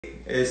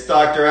It's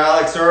Dr.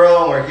 Alex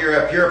Earle, and we're here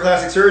at Pure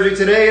Plastic Surgery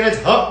today, and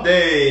it's Hump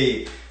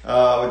Day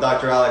with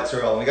Dr. Alex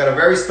Earle. We got a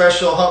very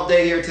special Hump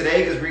Day here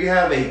today because we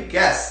have a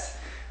guest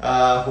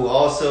who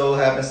also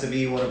happens to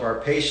be one of our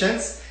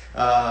patients.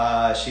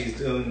 She's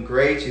doing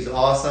great. She's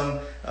awesome.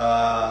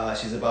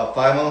 She's about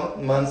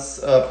 5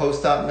 months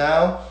post-op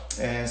now,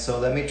 and so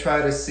let me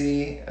try to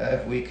see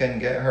if we can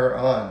get her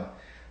on.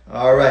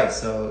 All right,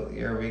 so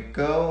here we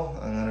go.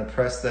 I'm going to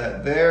press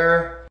that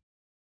there.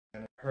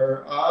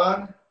 Her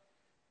on.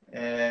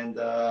 And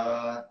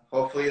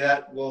hopefully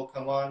that will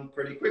come on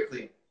pretty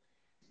quickly.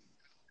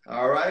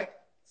 All right,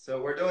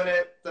 so we're doing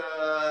it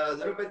a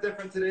little bit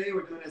different today.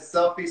 We're doing it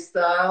selfie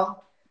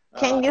style.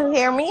 Can you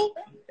hear me?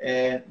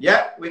 And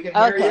yeah, we can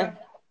hear you.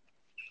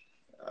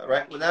 All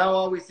right, well now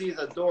all we see is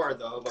a door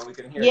though, but we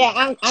can hear you.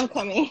 Yeah, I'm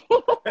coming.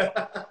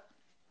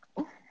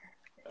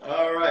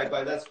 All right,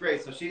 but that's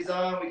great. So she's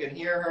on, we can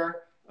hear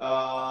her.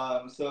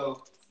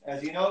 So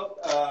as you know,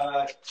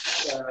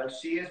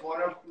 she is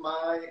one of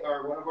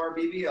our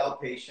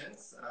BBL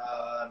patients.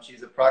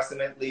 She's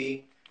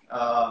approximately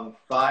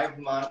 5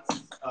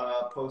 months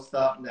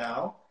post-op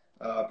now,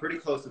 pretty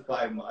close to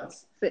 5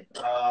 months,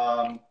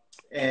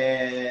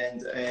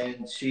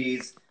 and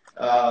she's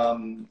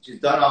done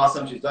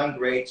awesome. She's done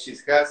great.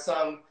 She's got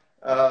some.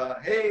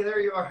 Hey, there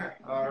you are.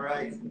 All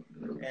right,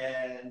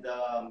 and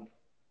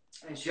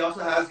she also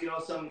has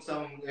some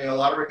a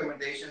lot of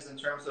recommendations in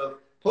terms of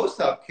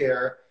post-op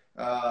care.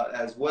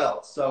 As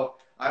well. So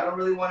I don't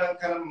really want to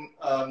kind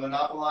of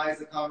monopolize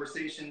the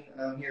conversation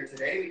here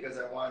today because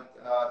I want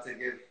to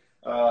give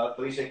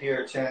Felicia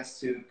here a chance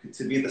to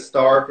be the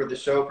star for the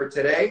show for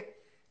today.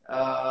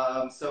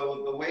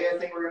 So the way I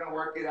think we're going to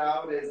work it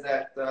out is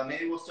that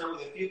maybe we'll start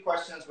with a few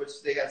questions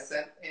which they have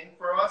sent in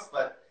for us,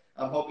 but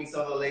I'm hoping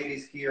some of the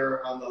ladies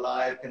here on the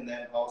live can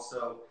then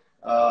also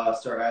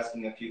start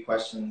asking a few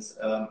questions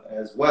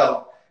as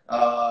well.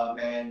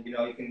 And you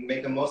can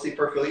make them mostly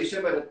for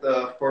Felicia, but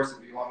of course,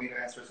 if you want me to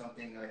answer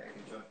something, I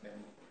can jump in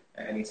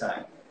at any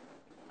time.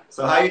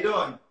 So how you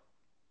doing?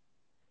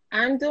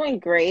 I'm doing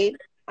great.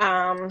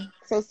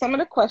 So some of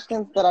the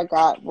questions that I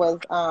got was,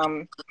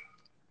 I'll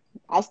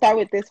start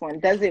with this one.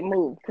 Does it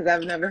move? Because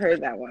I've never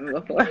heard that one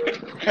before.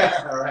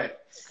 All right.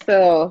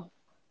 So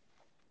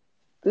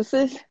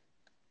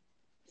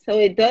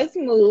it does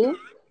move.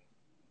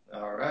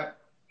 All right.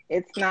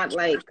 It's not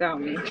like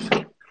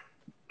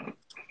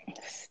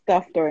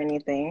stuffed or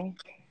anything.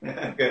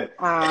 Good.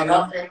 And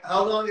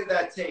how long did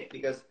that take?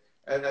 Because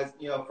as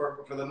you know,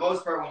 for the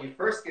most part, when you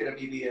first get a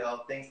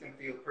BBL, things can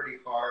feel pretty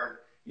hard.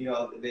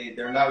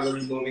 They're not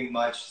really moving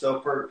much. So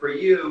for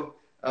you,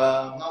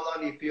 how long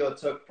do you feel it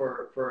took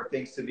for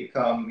things to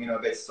become a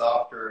bit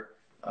softer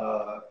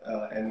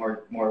and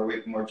more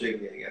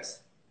jiggly, I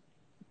guess?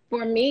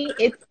 For me,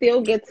 it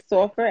still gets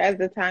softer as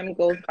the time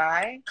goes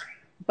by,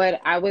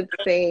 but I would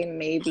say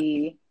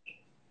maybe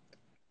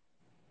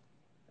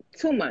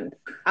 2 months.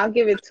 I'll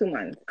give it 2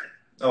 months.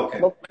 Okay.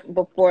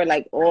 Before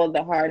like all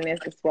the hardness,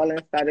 the swelling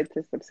started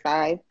to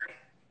subside.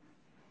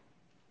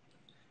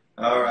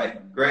 All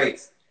right,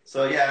 great.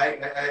 So yeah,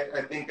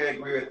 I think I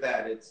agree with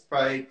that. It's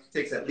probably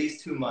takes at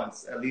least 2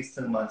 months,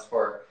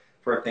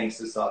 for things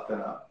to soften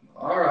up.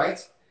 All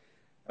right.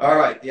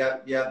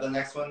 Yeah, the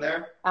next one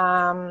there.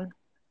 How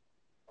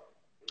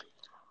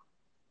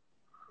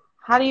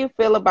do you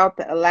feel about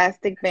the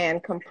elastic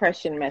band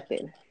compression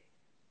method?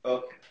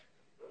 Okay.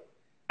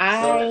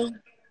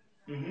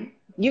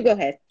 You go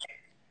ahead.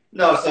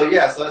 No, so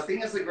yeah, so I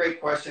think that's a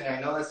great question. I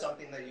know that's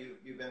something that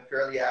you've been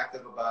fairly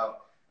active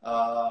about.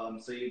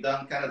 So you've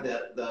done kind of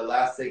the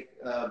elastic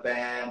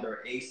band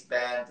or ACE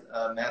band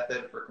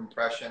method for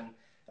compression.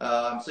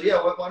 So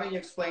yeah, why don't you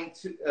explain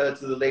to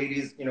the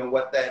ladies,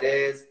 what that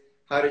is?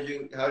 How did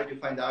you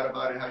find out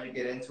about it? How did you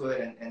get into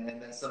it? And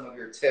then some of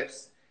your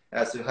tips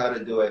as to how to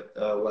do it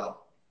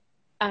well.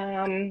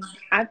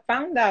 I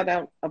found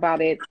out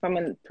about it from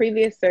a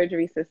previous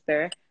surgery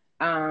sister.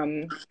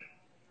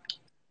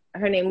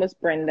 Her name was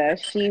Brenda.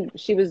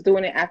 She was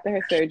doing it after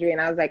her surgery,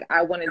 and I was like,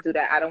 I want to do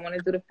that. I don't want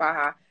to do the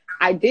faja.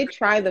 I did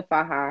try the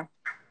faja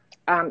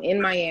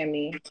in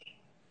Miami,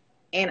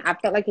 and I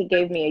felt like it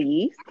gave me a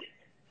yeast.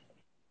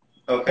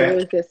 Okay. It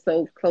was just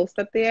so close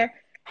up there.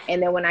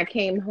 And then when I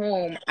came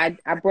home, I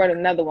brought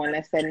another one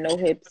that said no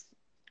hips,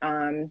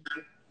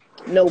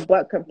 no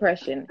butt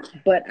compression.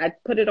 But I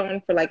put it on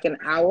for like an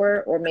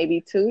hour or maybe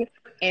 2,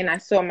 and I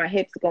saw my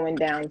hips going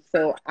down.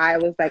 So I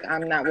was like,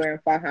 I'm not wearing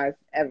fajas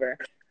ever.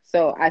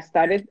 So I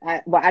started,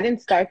 I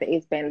didn't start the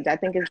ACE bandage. I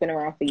think it's been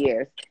around for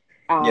years.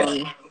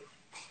 Yeah.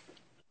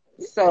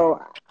 So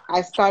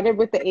I started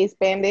with the ACE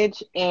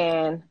bandage,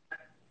 and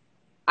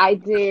I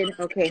did,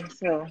 okay,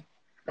 so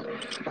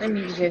let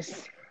me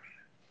just,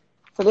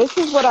 so this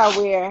is what I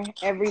wear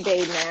every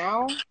day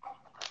now.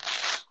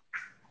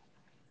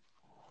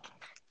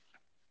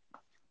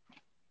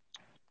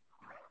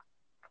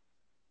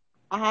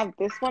 I have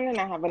this one, and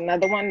I have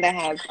another one that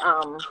has,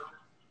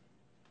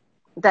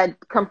 that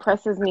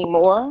compresses me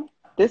more.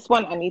 This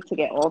one I need to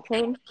get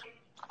altered.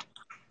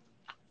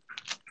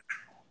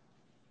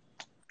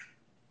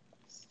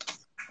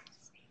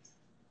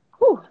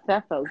 Whew,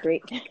 That felt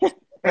great.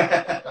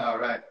 All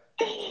right.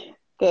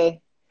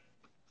 Okay,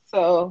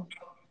 so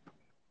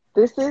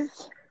this is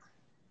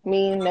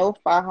me, no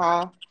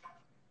faja,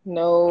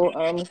 no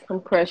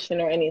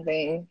compression or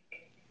anything.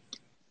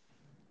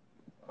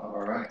 All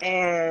right.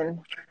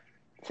 And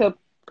to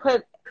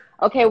put,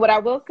 okay, what I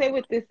will say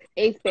with this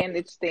ace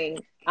bandage thing,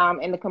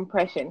 and the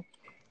compression,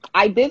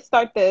 I did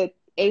start the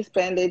ace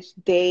bandage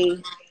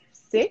day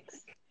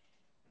 6,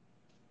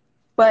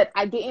 but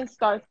I didn't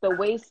start the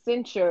waist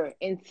cincher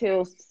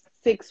until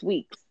 6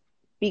 weeks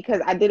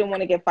because I didn't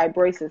want to get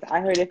fibrosis.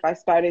 I heard if I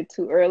started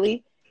too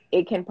early,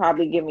 it can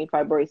probably give me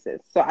fibrosis.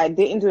 So I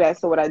didn't do that.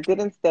 So what I did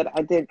instead,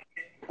 I did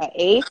an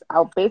ace.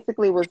 I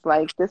basically was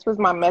like, this was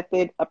my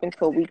method up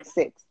until week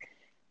 6.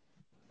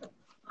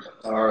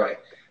 All right.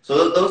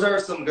 So those are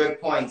some good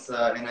points,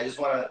 and I just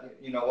want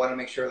to, want to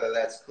make sure that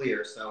that's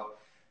clear. So,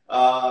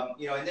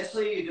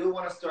 initially you do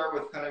want to start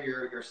with kind of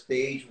your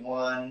stage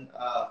 1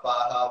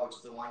 faja, which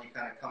is the one you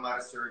kind of come out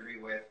of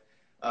surgery with,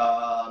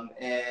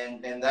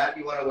 and that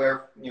you want to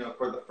wear,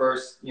 for the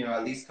first,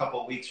 at least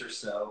couple of weeks or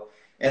so,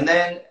 and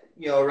then,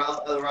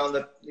 around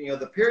the,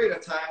 the period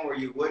of time where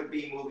you would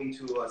be moving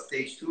to a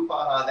stage 2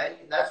 faja, then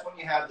that's when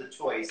you have the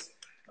choice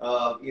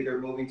of either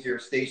moving to your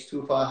stage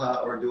 2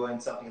 faja or doing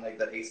something like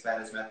the ace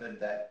bandage method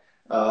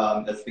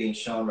that's being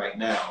shown right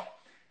now.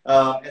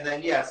 And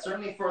then, yeah,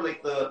 certainly for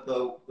like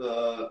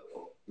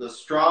the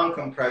strong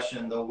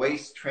compression, the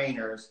waist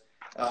trainers,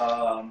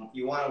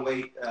 you want to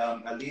wait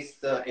at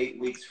least 8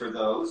 weeks for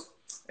those.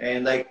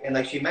 And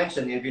like she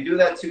mentioned, if you do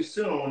that too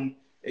soon,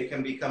 it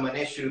can become an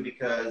issue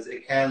because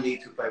it can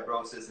lead to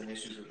fibrosis and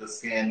issues with the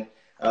skin,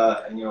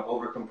 and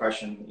over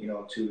compression,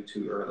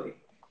 too early.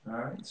 All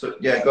right. So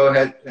yeah, go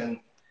ahead. And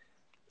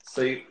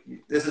so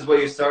this is what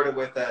you started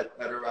with at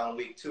around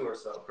week 2 or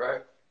so,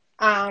 correct?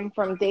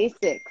 From day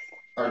 6.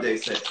 Or day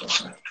 6.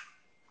 Okay.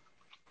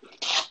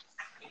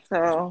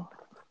 So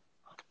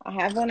I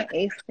have on an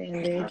ace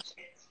bandage,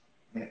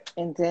 Yeah.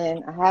 and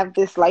then I have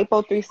this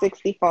Lipo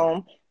 360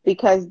 foam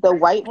because the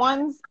white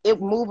ones,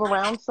 it move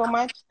around so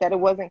much that it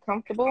wasn't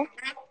comfortable.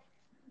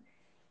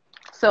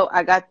 So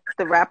I got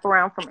the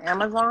wraparound from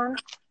Amazon.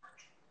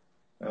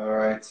 All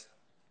right.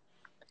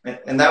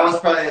 And that one's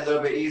probably a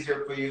little bit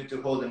easier for you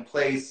to hold in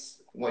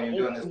place when you're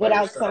doing this by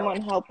without yourself.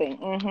 someone helping.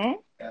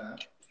 Yeah.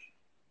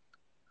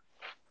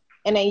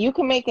 And then you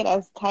can make it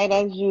as tight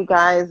as you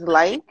guys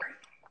like.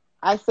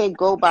 I say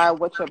go by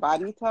what your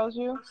body tells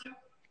you.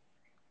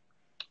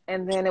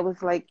 And then it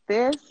was like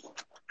this.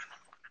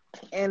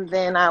 And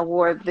then I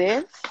wore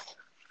this.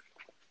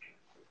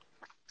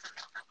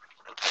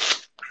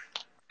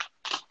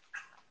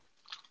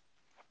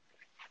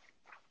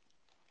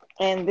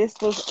 And this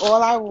was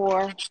all I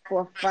wore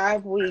for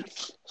 5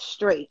 weeks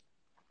straight.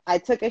 I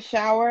took a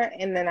shower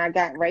and then I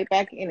got right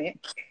back in it.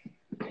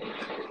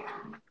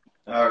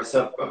 All right.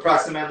 So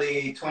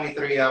approximately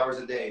 23 hours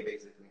a day,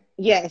 basically.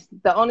 Yes.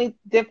 The only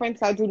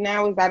difference I do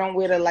now is I don't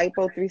wear the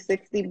Lipo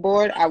 360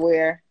 board. I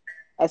wear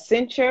a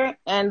cincher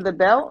and the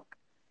belt,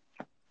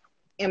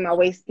 and my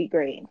waist be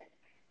great.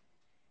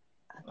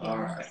 Okay, All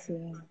right.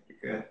 see.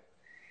 Good.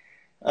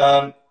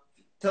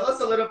 Tell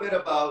us a little bit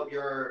about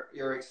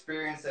your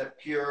experience at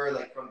Pure,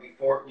 like from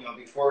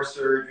before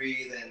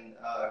surgery, then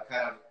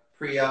kind of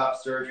pre-op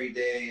surgery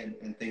day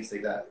and things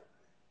like that.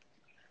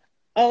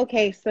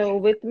 Okay, so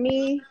with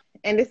me,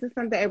 and this is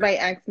something everybody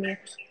asks me,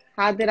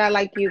 how did I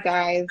like you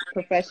guys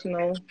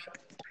professional?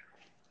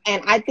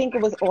 And I think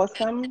it was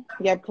awesome.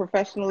 Your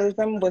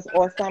professionalism was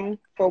awesome.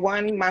 For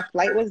one, my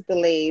flight was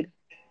delayed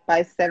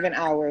by 7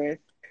 hours.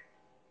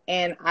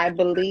 And I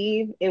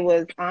believe it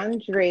was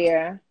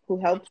Andrea who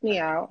helped me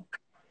out.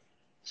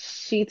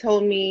 She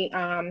told me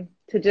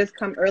to just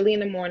come early in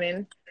the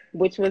morning,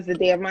 which was the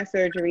day of my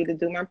surgery, to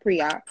do my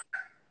pre-op.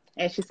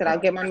 And she said, I'll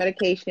get my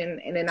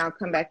medication and then I'll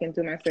come back and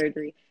do my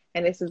surgery.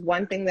 And this is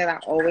one thing that I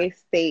always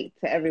state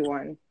to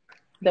everyone.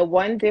 The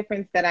one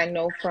difference that I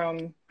know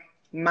from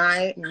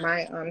my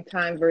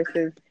time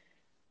versus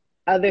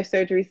other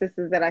surgery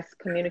sisters that I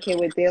communicate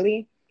with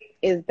daily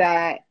is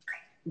that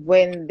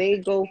when they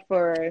go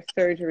for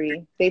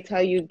surgery, they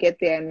tell you get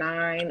there at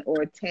 9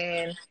 or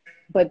 10,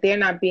 but they're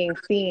not being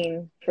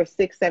seen for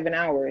 6, 7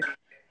 hours.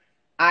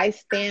 I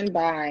stand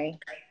by.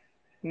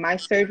 My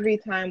surgery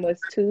time was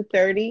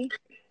 2:30,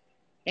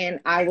 and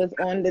I was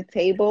on the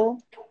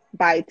table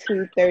by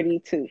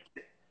 2:32.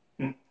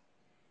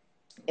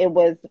 It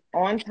was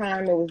on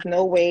time. It was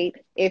no wait.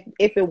 If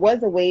it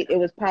was a wait, it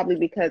was probably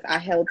because I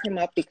held him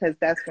up because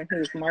that's when he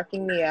was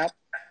marking me up.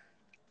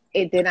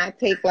 It did not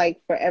take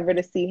like forever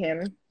to see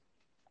him.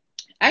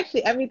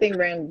 Actually, everything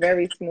ran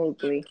very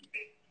smoothly.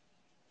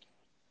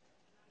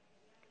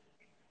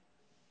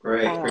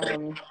 Great.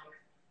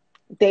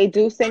 They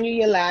do send you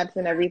your labs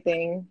and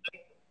everything.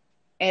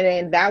 And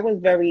then that was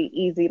very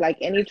easy. Like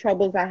any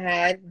troubles I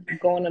had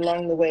going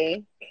along the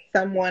way,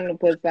 someone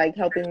was like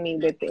helping me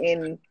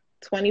within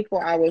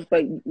 24 hours,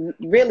 but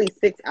really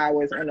 6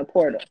 hours on the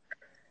portal.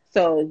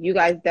 So you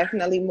guys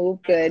definitely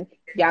moved good.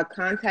 Y'all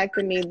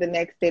contacted me the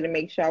next day to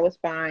make sure I was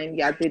fine.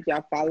 Y'all did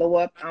y'all follow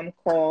up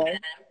call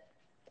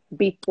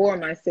before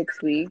my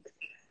 6 weeks.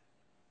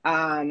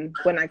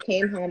 When I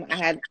came home, I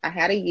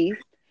had a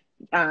yeast.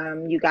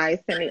 You guys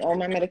sent me all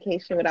my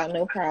medication without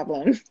no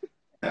problems.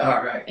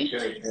 All right,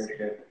 good, good,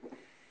 good.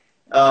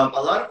 A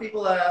lot of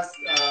people ask,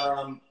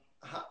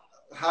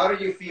 how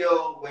do you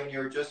feel when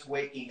you're just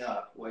waking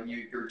up? When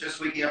you're just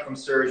waking up from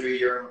surgery,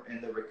 you're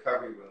in the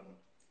recovery room.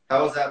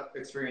 How was that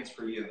experience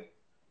for you?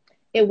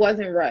 It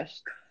wasn't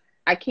rushed.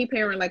 I keep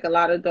hearing like a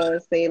lot of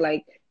those say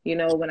like,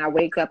 when I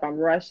wake up, I'm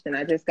rushed and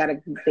I just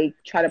gotta, they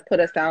try to put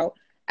us out.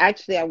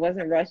 Actually, I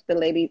wasn't rushed. The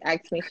lady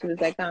asked me, she was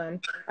like,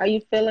 are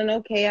you feeling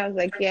okay? I was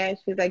like, yeah.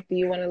 She was like, do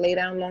you want to lay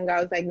down longer?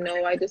 I was like,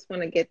 no, I just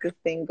want to get this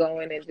thing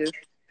going and just,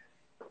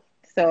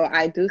 so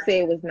I do say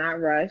it was not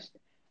rushed.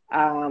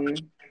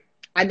 Um,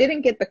 I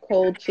didn't get the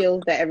cold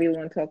chills that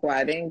everyone talk about.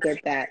 I didn't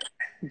get that,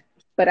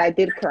 but I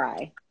did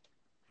cry.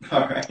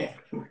 All right.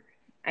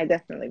 I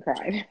definitely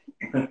cried.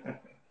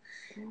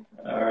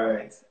 All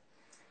right.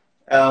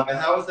 And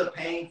how was the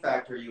pain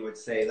factor, you would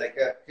say? Like,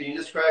 can you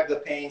describe the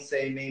pain,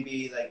 say,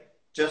 maybe like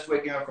just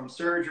waking up from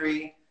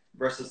surgery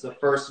versus the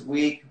first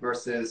week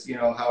versus,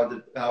 how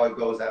it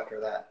goes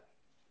after that?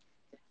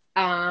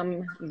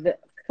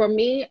 For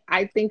me,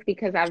 I think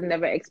because I've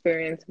never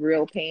experienced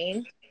real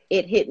pain,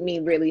 it hit me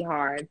really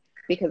hard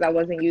because I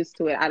wasn't used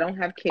to it. I don't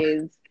have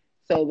kids,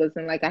 so it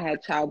wasn't like I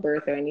had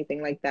childbirth or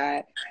anything like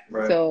that.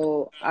 Right.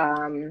 So,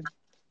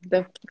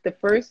 the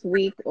first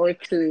week or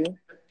two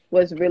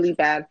was really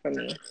bad for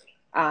me.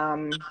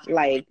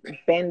 Like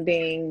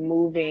bending,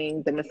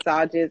 moving, the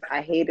massages,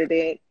 I hated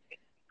it.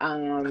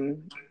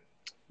 Um,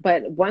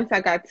 but once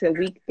I got to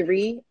week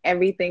three,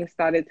 everything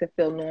started to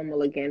feel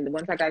normal again.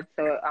 Once I got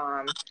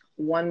to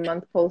 1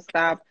 month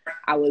post-op,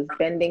 I was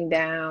bending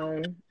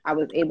down. I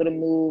was able to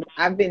move.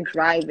 I've been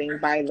driving,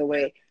 by the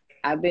way.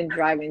 I've been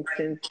driving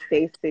since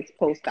day six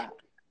post-op.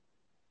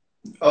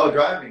 Oh,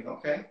 driving.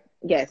 Okay.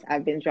 Yes,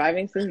 I've been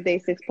driving since day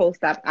six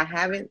post-op.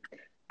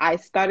 I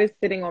started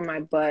sitting on my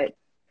butt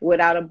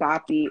without a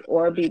boppy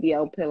or a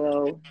BBL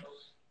pillow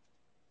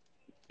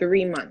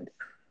 3 months.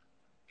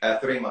 At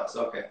 3 months.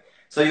 Okay.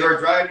 So you were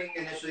driving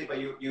initially, but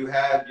you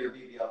had your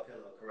BBL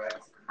pillow,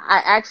 correct?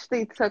 I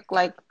actually took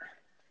like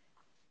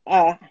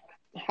a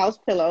house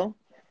pillow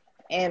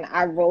and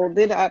I rolled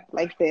it up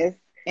like this,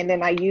 and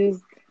then I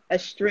used a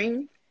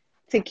string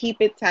to keep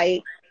it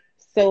tight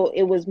so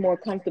it was more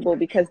comfortable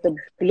because the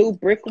blue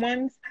brick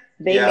ones,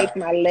 they Yeah. make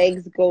my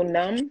legs go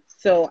numb.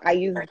 So I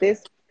use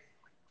this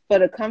for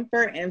the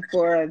comfort and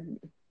for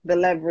the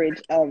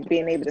leverage of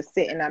being able to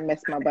sit and not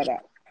mess my butt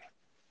up.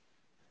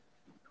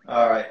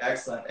 All right.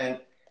 Excellent. And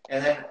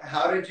then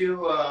how were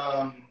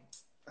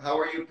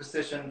you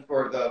positioned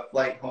for the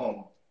flight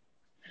home?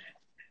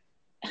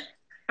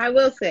 I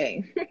will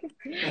say,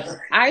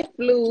 I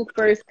flew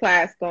first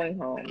class going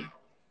home.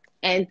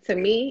 And to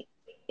me,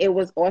 it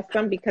was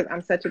awesome because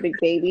I'm such a big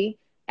baby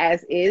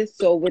as is.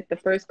 So with the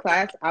first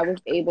class, I was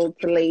able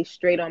to lay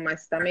straight on my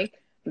stomach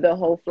the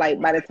whole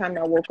flight. By the time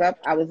I woke up,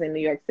 I was in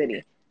New York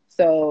City.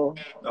 So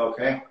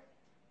Okay.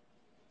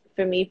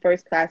 for me,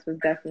 first class was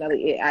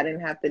definitely it. I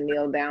didn't have to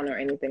kneel down or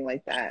anything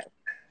like that.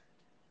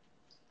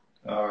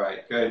 All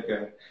right. Good.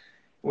 Good.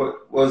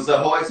 What was the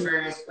whole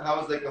experience? How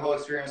was like the whole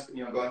experience?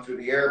 Going through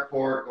the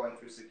airport, going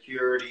through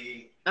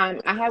security. I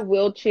have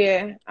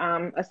wheelchair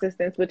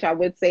assistance, which I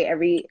would say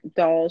every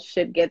doll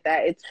should get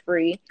that. It's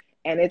free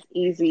and it's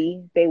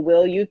easy. They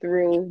wheel you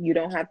through. You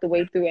don't have to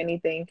wait through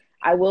anything.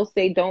 I will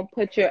say don't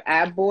put your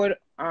ab board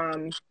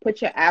on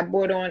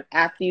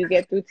after you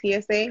get through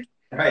TSA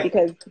Right.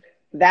 because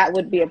that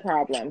would be a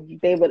problem.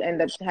 They would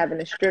end up having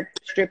to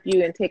strip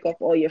you and take off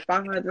all your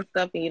fajas and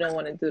stuff, and you don't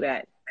want to do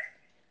that.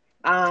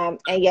 And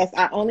yes,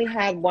 I only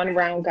had one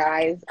round,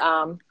 guys.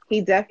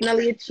 He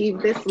definitely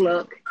achieved this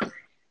look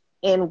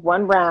in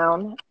one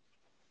round.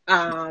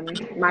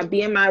 My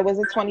BMI was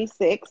a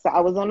 26, so I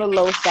was on the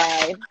low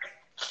side.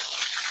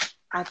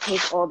 I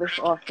take all this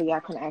off so y'all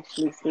can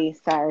actually see.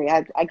 Sorry,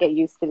 I get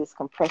used to this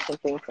compression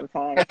thing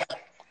sometimes.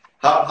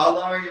 How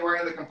long are you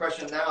wearing the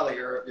compression now that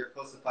you're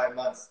close to 5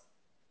 months?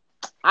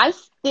 I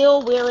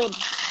still wear it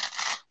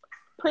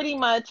pretty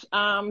much.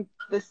 The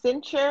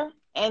cincher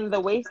and the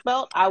waist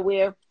belt I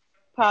wear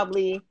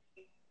probably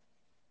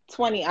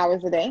 20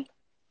 hours a day.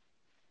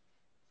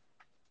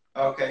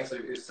 Okay, so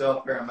you're still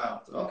a fair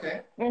amount.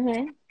 Okay.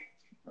 hmm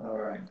All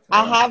right.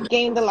 I have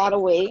gained a lot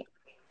of weight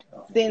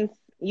Okay. since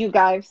you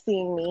guys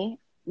seen me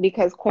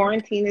because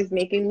quarantine is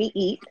making me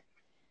eat.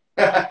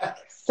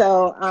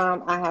 So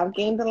I have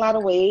gained a lot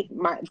of weight.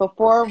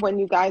 Before when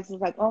you guys was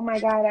like, "Oh my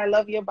God, I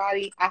love your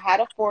body," I had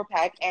a 4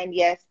 pack, and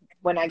yes,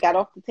 when I got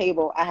off the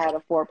table, I had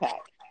a 4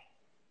 pack.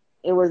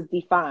 It was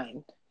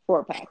defined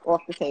 4 pack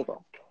off the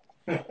table.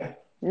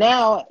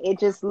 Now it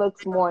just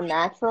looks more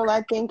natural.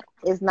 I think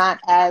it's not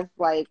as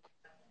like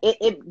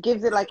it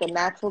gives it like a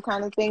natural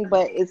kind of thing,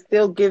 but it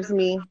still gives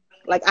me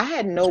like I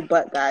had no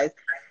butt, guys.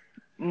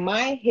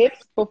 My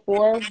hips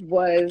before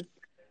was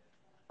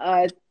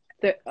uh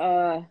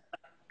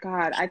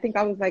God, I think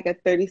I was like a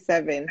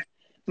 37.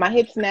 My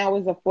hips now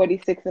is a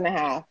 46 and a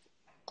half.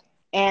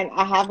 And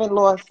I haven't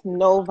lost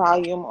no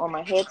volume on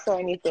my hips or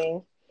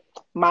anything.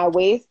 My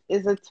waist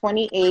is a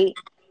 28.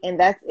 And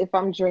that's if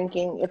I'm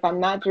drinking. If I'm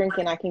not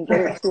drinking, I can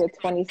get it to a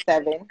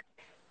 27.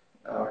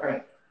 All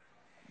right.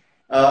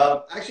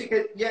 Actually,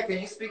 can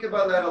you speak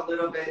about that a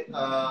little bit?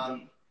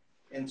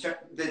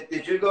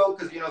 Did you go,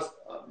 because,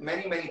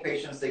 many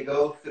patients, they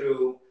go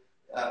through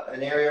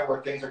an area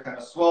where things are kind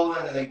of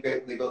swollen, and they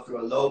go through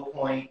a low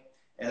point,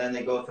 and then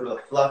they go through a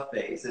fluff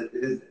phase.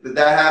 Did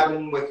that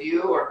happen with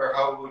you, or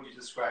how would you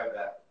describe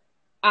that?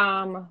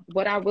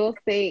 What I will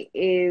say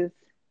is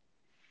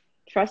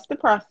trust the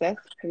process,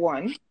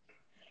 one.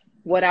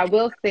 What I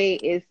will say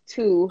is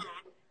two,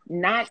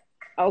 not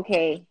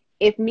okay.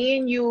 If me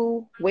and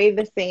you weigh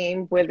the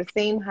same, we're the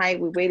same height,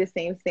 we weigh the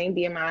same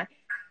BMI,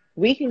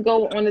 we can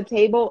go on the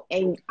table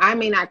and I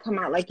may not come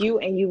out like you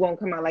and you won't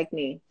come out like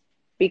me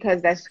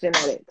because that's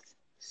genetics.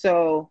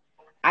 So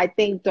I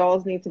think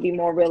dolls need to be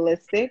more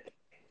realistic.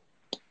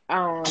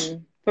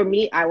 For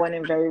me, I went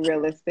in very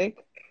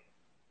realistic.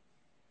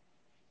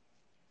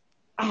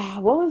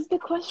 What was the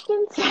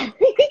question? Sorry.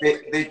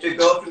 Did you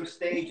go through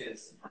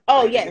stages?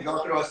 Oh, Like, did you yes.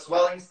 go through a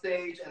swelling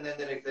stage, and then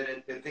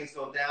did things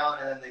go down,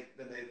 and then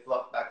they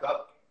fluff back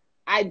up?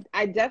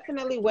 I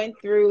definitely went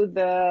through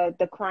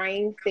the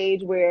crying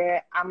stage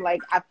where I'm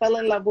like, I fell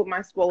in love with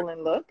my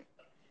swollen look,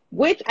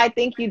 which I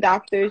think you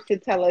doctors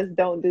should tell us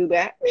don't do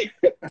that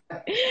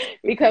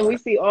because we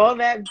see all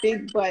that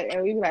big butt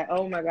and we be like,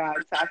 oh my God.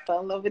 So I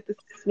fell in love with the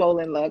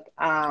swollen look.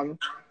 And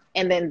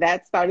then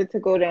that started to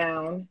go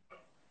down.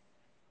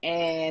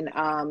 And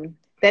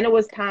then it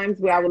was times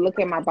where I would look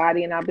at my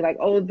body and I'd be like,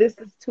 oh, this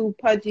is too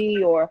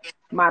pudgy, or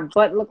my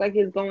butt look like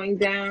it's going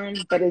down,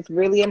 but it's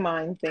really a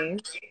mind thing.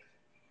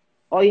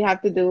 All you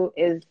have to do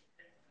is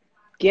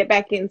get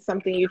back in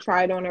something you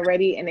tried on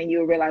already, and then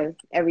you'll realize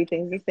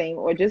everything's the same,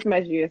 or just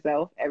measure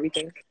yourself.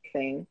 Everything's the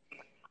same.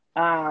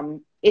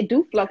 It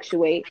do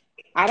fluctuate.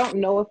 I don't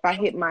know if I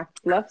hit my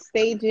fluff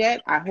stage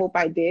yet. I hope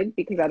I did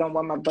because I don't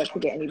want my butt to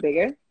get any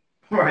bigger.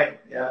 Right.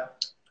 Yeah.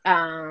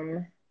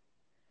 Um,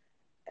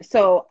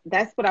 so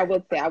that's what I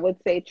would say. I would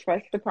say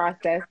trust the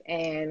process,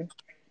 and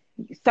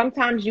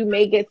sometimes you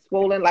may get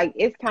swollen. Like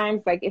it's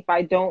times like if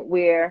I don't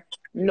wear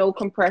no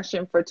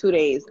compression for 2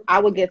 days, I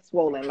would get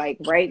swollen. Like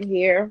right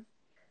here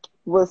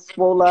was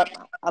swole up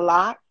a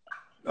lot.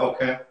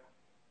 Okay.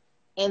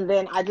 And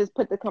then I just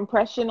put the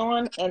compression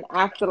on, and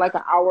after like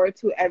an hour or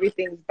two,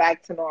 everything's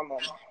back to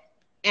normal.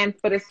 And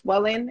for the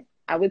swelling,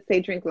 I would say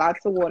drink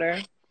lots of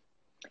water.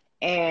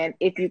 And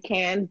if you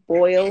can,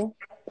 boil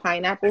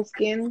pineapple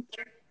skins.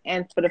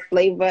 And for the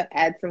flavor,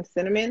 add some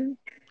cinnamon.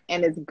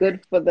 And it's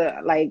good for the,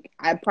 like,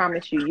 I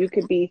promise you, you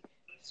could be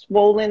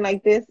swollen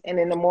like this, and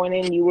in the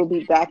morning, you will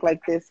be back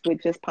like this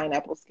with just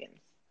pineapple skins.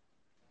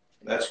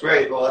 That's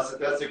great. Well,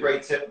 that's a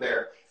great tip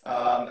there.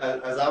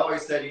 As I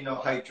always said,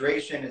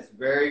 hydration is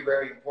very,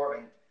 very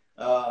important,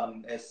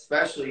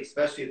 especially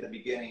at the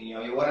beginning.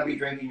 You want to be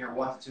drinking your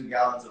 1 to 2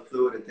 gallons of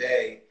fluid a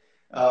day.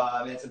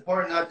 And it's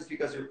important not just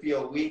because you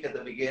feel weak at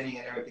the beginning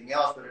and everything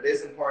else, but it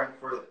is important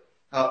for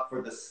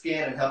the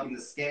skin and helping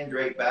the skin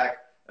drape back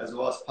as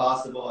well as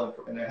possible,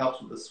 and it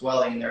helps with the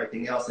swelling and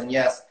everything else. And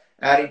yes,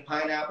 adding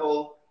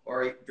pineapple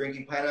or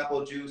drinking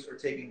pineapple juice or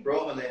taking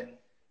bromelain,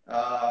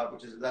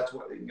 that's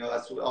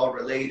all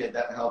related.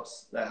 That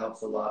helps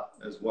a lot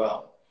as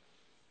well.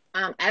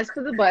 As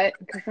for the butt,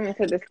 because someone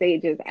said the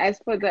stages. As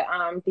for the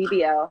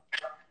BBL,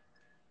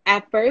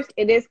 at first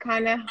it is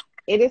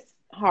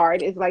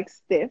hard. It's like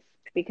stiff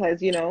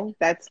because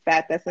that's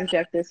fat that's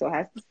injected, so it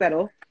has to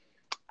settle.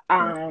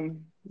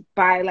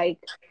 By like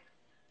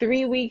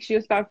 3 weeks,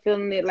 you'll start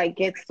feeling it like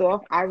get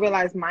soft. I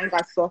realized mine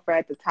got softer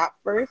at the top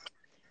first,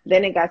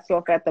 then it got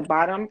soft at the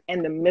bottom,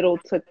 and the middle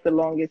took the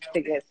longest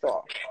to get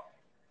soft.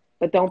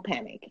 But don't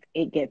panic.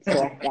 It gets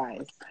soft,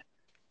 guys.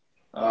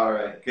 All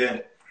right,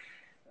 good.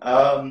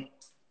 Tell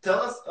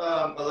us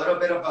a little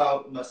bit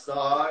about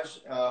massage.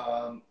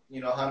 How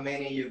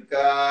many you've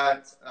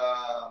got.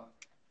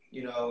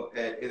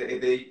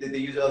 Did they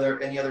use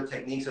any other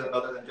techniques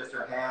other than just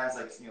their hands,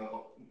 like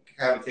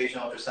cavitation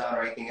ultrasound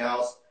or anything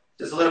else?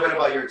 Just a little bit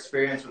about your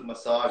experience with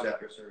massage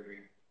after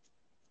surgery.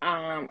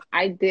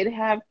 I did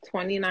have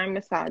 29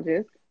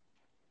 massages.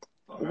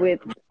 Right.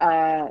 With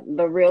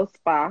the Real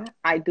Spa.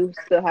 I do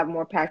still have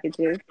more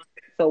packages,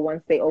 so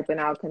once they open,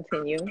 I'll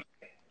continue.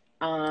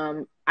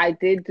 I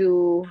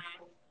didn't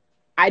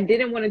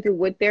want to do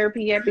wood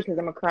therapy yet because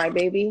I'm a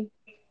crybaby,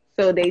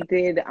 so they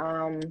did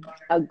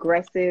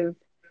aggressive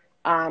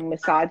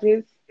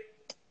massages.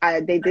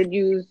 They did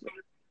use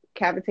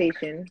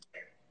cavitation.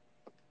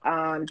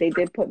 They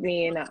did put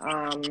me in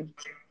a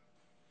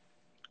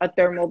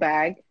thermal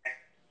bag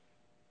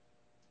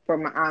for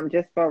my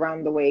just for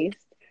around the waist.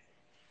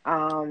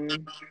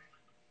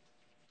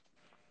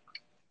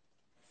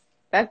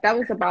 That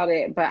was about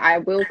it, but I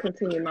will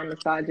continue my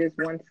massages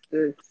once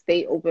the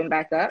state open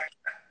back up.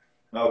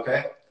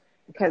 Okay.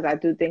 Because I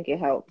do think it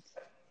helps.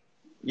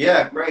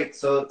 Yeah, great.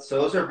 So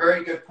those are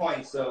very good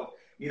points. So,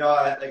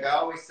 like I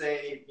always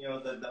say,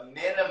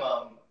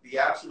 the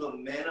absolute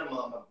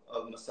minimum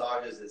of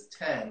massages is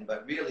 10,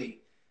 but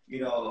really,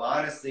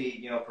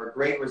 honestly, for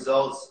great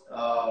results,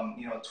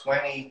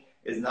 20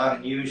 is not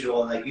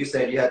unusual. And like you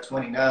said, you had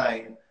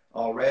 29.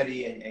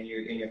 already, and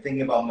you're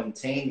thinking about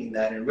maintaining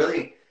that, and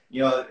really,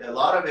 you know, a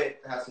lot of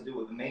it has to do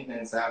with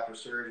maintenance after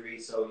surgery.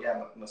 So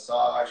yeah,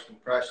 massage,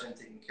 compression,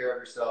 taking care of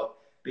yourself,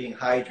 being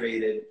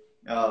hydrated,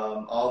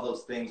 all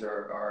those things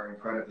are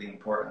incredibly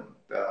important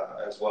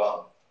as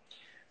well.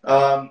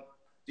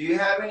 Do you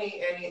have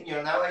any, you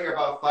know, now that you're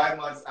about 5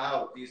 months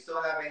out, do you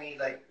still have any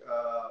like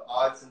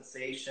odd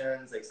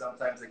sensations, like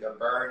sometimes like a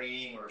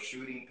burning or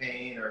shooting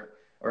pain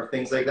or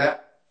things like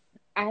that?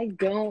 I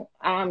don't,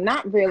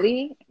 not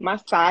really. My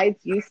sides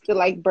used to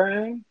like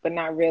burn, but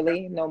not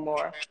really, no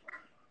more.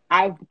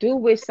 I do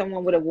wish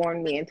someone would have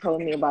warned me and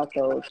told me about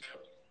those.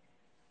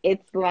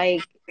 It's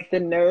like the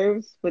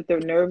nerves, with the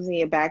nerves in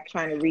your back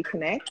trying to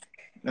reconnect.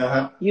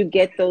 Uh-huh. You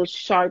get those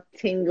sharp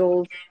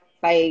tingles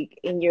like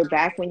in your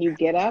back when you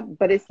get up,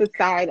 but it's the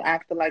side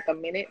after like a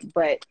minute,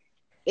 but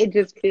it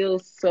just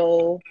feels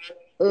so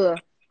ugh.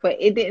 But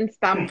it didn't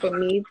stop for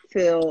me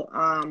till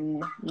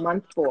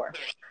month 4.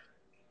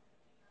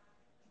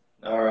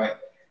 All right.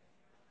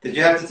 Did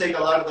you have to take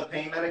a lot of the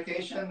pain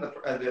medication,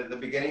 the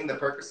beginning, the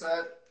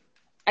Percocet?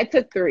 I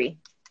took 3.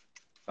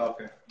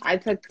 Okay. I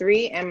took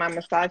 3, and my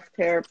massage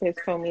therapist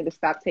told me to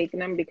stop taking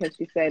them because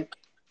she said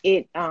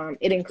it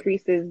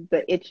increases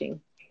the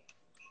itching.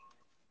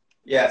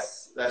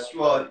 Yes, that's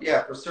well.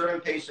 Yeah, for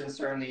certain patients,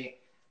 certainly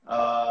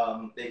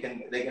they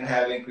can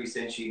have increased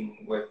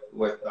itching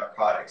with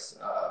narcotics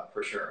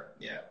for sure.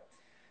 Yeah.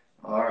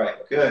 All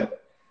right. Good.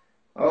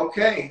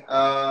 Okay.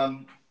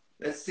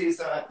 Let's see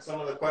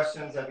some of the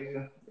questions.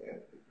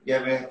 You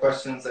have any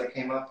questions that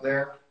came up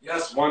there?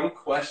 Yes, one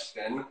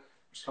question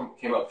which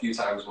came up a few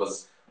times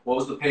was, what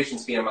was the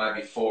patient's BMI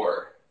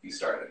before you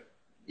started?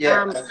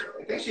 Yeah, Um,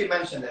 I think she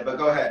mentioned it, but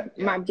go ahead.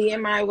 Yeah. my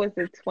BMI was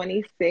a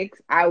 26.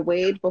 I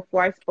weighed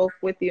before I spoke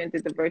with you and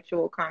did the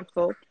virtual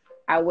consult.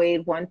 I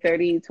weighed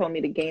 130. You told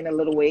me to gain a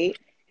little weight,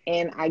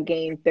 and I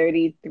gained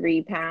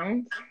 33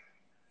 pounds.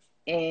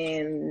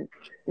 And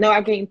no,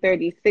 I gained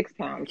 36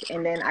 pounds.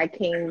 And then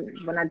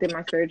when I did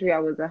my surgery, I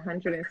was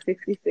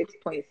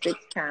 166.6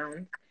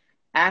 pounds.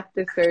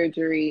 After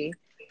surgery,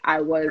 I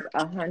was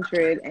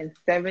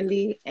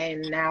 170,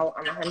 and now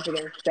I'm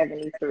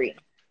 173.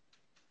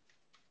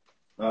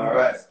 All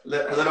right. A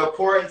little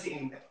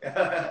quarantine.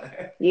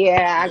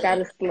 Yeah, I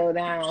gotta slow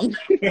down.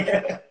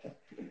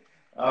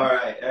 All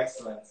right.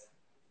 Excellent.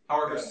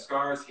 How are her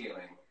scars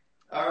healing?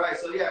 All right.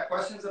 So yeah,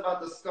 questions about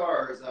the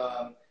scars.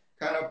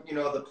 Kind of, you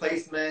know, the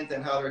placement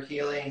and how they're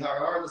healing. How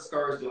are the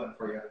scars doing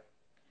for you?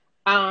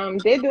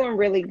 They're doing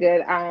really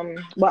good.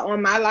 But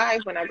on my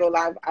live, when I go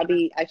live,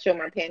 I show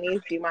my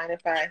panties. Do you mind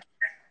if I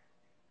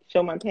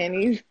show my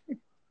panties?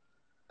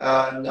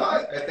 No,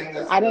 I think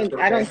that's I don't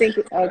okay. think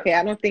okay,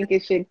 I don't think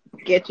it should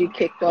get you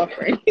kicked off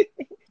or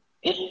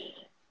anything.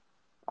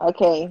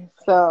 Okay,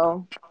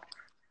 so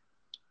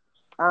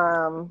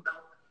um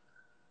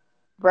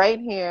right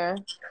here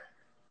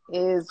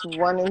is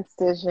one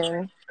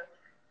incision.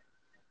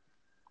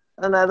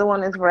 Another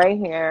one is right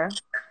here.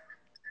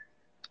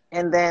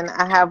 And then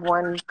I have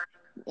one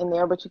in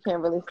there, but you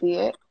can't really see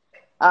it.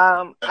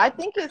 I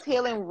think it's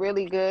healing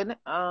really good.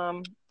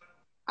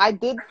 I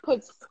did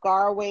put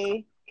scar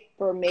away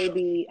for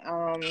maybe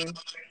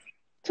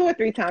 2 or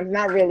 3 times,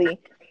 not really,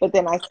 but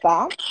then I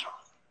stopped.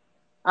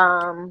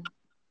 Um,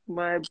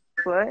 my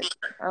foot,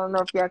 I don't know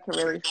if y'all can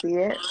really see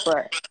it,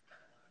 but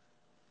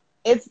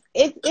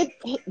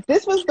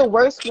this was the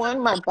worst one,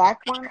 my back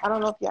one. I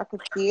don't know if y'all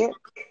could see it.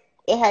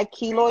 It had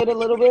keloid a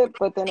little bit,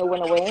 but then it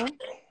went away.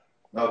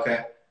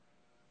 Okay.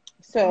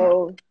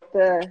 So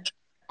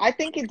I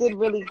think it did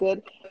really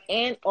good.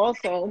 And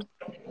also,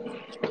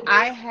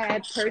 I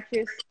had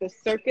purchased the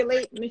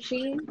Circulate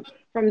machine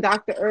from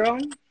Dr.Earle,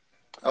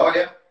 Oh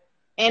yeah.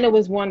 and it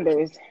was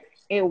wonders.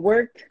 It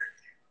worked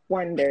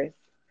wonders.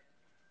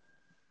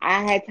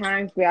 I had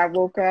times where I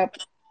woke up,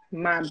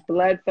 my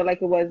blood felt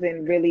like it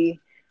wasn't really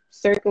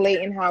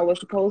circulating how it was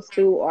supposed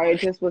to, or it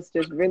just was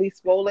just really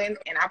swollen.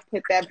 And I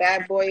put that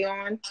bad boy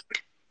on.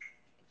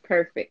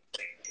 Perfect.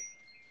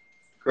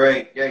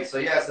 Great. Yeah. So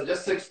yeah. So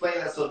just to explain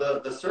that, so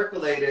the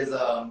Circulate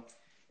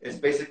is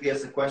basically a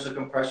sequential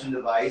compression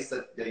device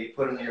that you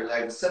put in your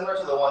leg, similar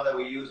to the one that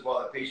we use while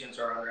the patients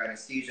are under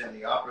anesthesia in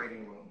the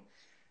operating room.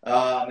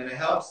 And it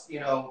helps, you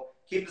know,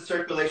 keep the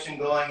circulation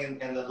going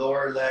in the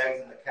lower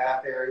legs and the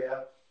calf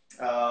area.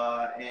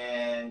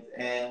 And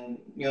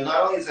you know,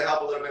 not only does it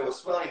help a little bit with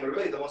swelling, but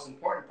really the most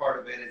important part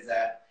of it is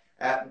that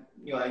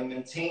you know, in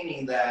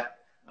maintaining that,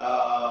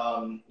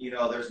 you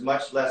know, there's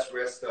much less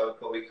risk of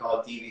what we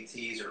call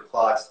DVTs or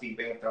clots, deep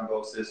vein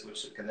thrombosis,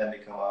 which can then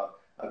become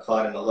a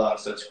clot in the lung.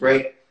 So it's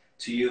great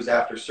to use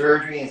after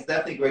surgery. And it's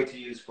definitely great to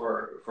use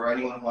for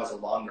anyone who has a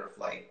longer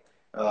flight,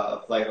 a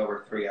flight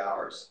over 3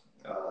 hours.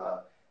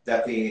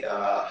 Definitely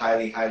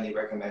highly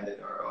recommended,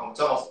 or it's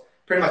almost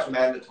pretty much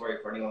mandatory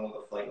for anyone with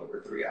a flight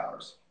over 3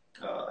 hours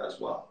as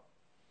well.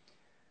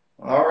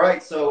 All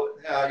right, so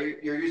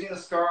you're using the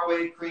Scar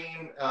Away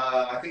cream.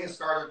 I think the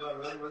scars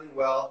are doing really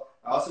well.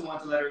 I also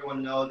want to let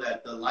everyone know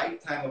that the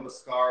lifetime of a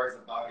scar is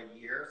about a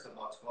year, so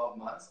about 12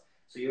 months.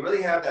 So you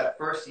really have that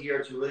first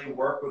year to really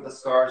work with the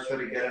scars, try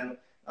to get them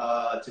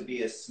to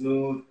be as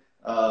smooth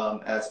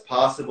as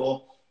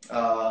possible.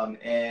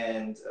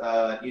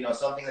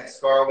 Something like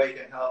Scarway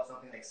can help,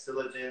 something like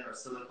Silogen or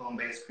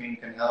silicone-based cream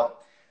can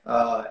help.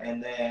 Of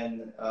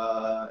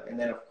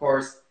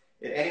course,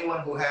 anyone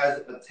who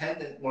has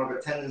more of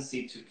a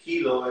tendency to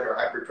keloid or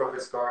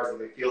hypertrophic scars, if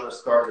they feel their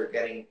scars are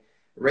getting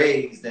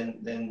raised,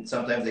 then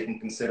sometimes they can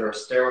consider a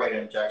steroid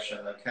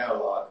injection like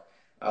Catalog,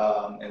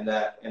 and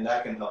that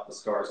can help the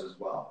scars as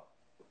well.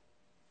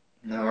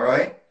 All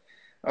right.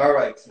 We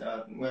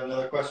have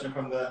another question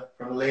from the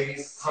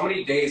ladies. How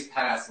many days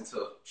passed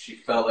until she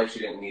felt like she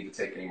didn't need to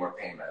take any more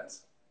pain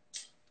meds?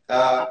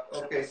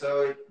 Okay,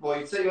 so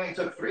you said you only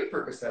took 3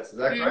 Percocets. Is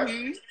that correct?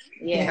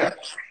 Yeah.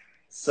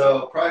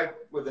 So probably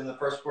within the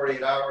first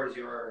 48 hours,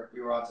 you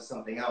were onto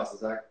something else.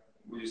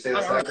 Would you say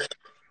that's accurate?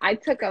 I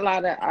took a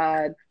lot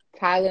of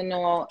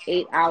Tylenol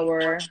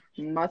 8-hour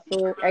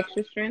muscle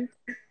extra strength.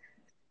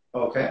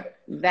 Okay.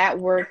 That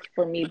worked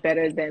for me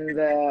better than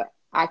the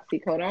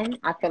oxycodone.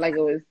 I felt like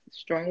it was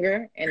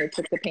stronger and it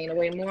took the pain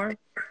away more.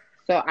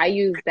 So I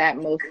used that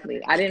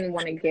mostly. I didn't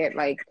want to get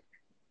like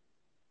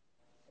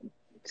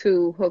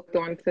too hooked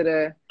onto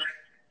the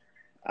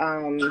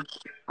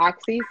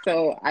oxy,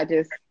 so I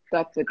just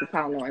stuck with the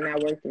Tylenol, and that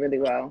worked really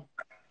well.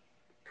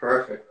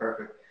 Perfect.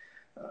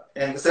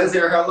 And it says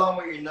here, how long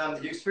were you numb?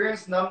 Did you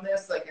experience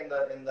numbness like in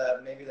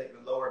the maybe like the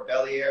lower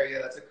belly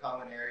area? That's a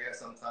common area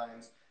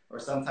sometimes, or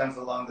sometimes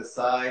along the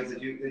sides.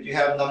 Did you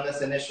have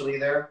numbness initially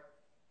there?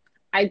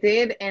 I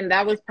did, and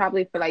that was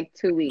probably for like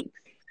 2 weeks.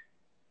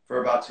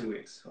 For about 2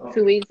 weeks. Oh.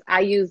 2 weeks. I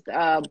used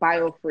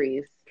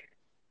BioFreeze.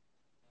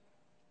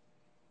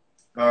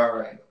 All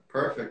right,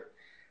 perfect.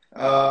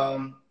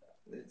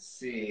 Let's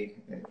see,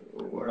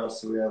 what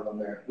else do we have on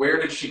there? Where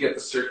did she get the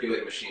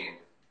Circulate machine?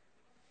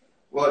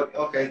 Well,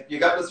 okay, you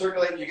got the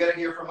Circulate. You got it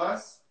here from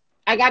us?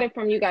 I got it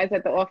from you guys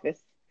at the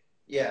office.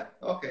 Yeah.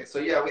 Okay. So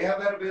yeah, we have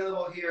that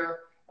available here.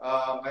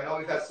 I know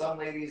we've had some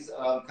ladies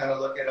kind of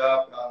look it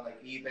up on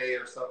like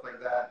eBay or stuff like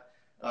that.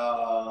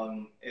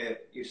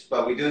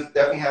 But we do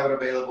definitely have it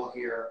available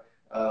here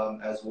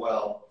as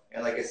well.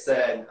 And like I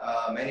said,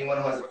 anyone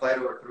who has a flight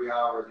over 3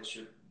 hours,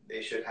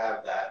 they should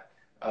have that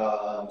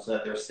so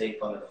that they're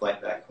safe on their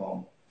flight back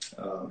home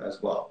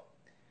as well.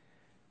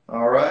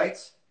 All right.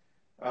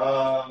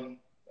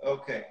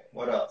 Okay.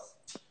 What else?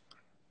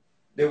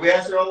 Did we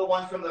answer all the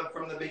ones from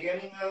the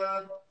beginning?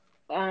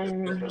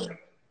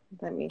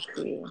 Let me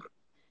see.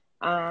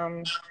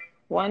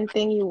 One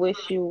thing you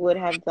wish you would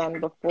have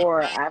done before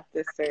or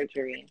after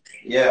surgery.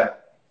 Yeah.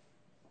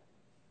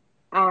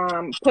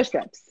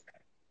 Push-ups.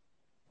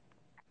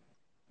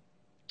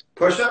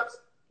 Push-ups?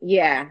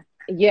 Yeah.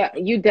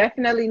 You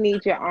definitely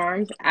need your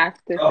arms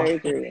after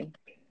surgery.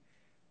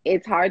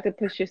 It's hard to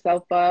push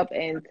yourself up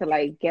and to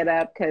like get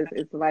up because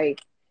it's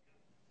like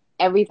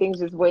everything's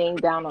just weighing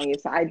down on you.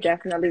 So I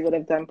definitely would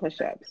have done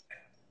push-ups.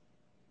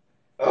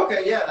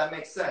 Okay, yeah, that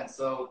makes sense.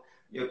 So,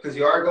 because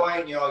you're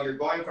going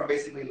from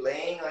basically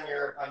laying on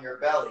your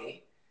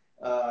belly,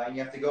 and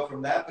you have to go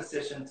from that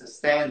position to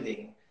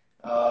standing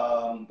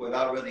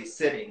without really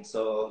sitting.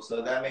 So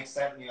that makes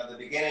sense. At the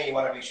beginning, you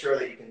want to make sure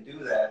that you can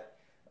do that.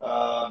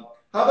 How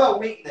about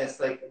weakness?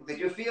 Like, did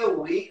you feel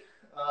weak?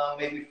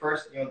 Maybe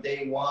first,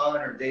 day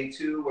 1 or day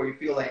 2, where you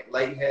feel like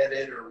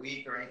lightheaded or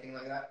weak or anything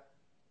like that?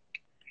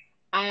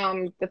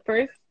 The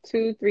first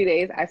 2-3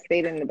 days, I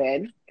stayed in the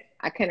bed.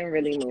 I couldn't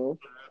really move.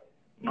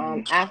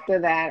 After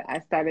that, I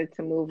started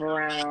to move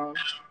around,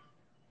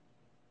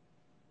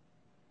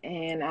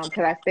 and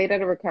because I stayed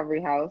at a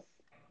recovery house,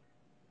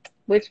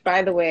 which,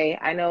 by the way,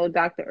 I know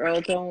Dr.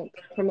 Earle don't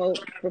promote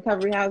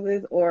recovery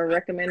houses or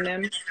recommend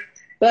them,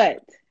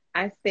 but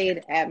I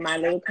stayed at my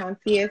little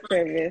concierge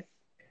service,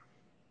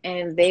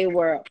 and they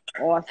were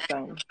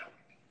awesome.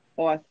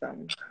 All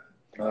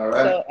right.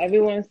 So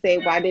everyone say,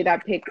 why did I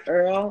pick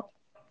Earle?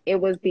 It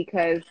was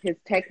because his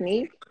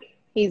technique,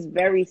 he's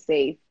very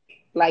safe.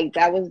 Like,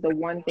 that was the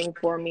one thing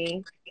for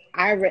me.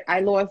 I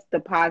lost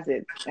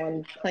deposits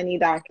on plenty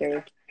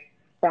doctors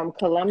from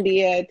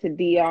Colombia to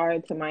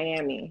DR to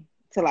Miami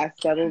till I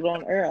settled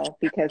on Earle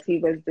because he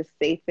was the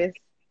safest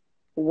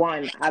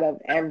one out of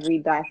every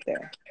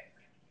doctor.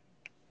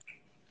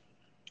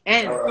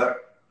 And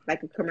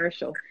like a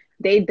commercial,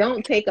 they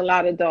don't take a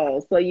lot of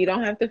dolls, so you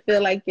don't have to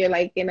feel like you're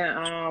like in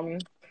a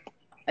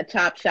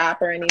chop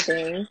shop or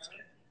anything.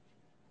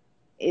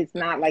 It's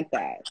not like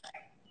that.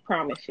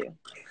 Promise you.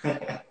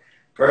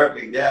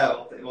 Perfect.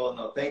 Yeah. Well,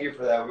 no, thank you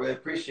for that. We really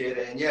appreciate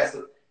it. And yes,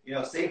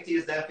 safety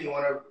is definitely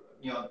one of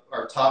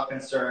our top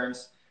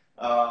concerns.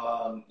 We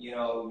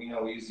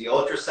use the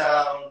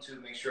ultrasound to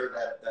make sure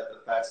that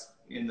the fat's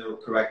in the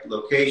correct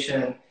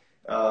location.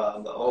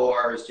 The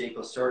OR is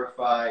JCO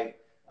certified.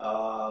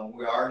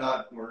 We're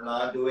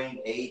not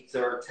doing 8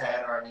 or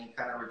 10 or any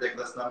kind of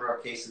ridiculous number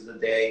of cases a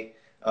day.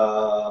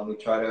 We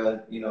try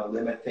to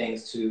limit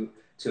things to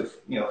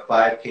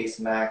 5 case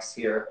max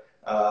here.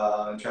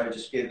 And try to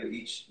just give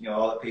each,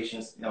 all the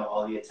patients,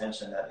 all the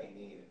attention that they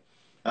need.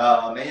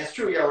 And it's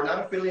true, yeah, we're not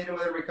affiliated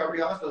with a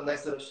recovery hospital.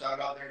 Nice little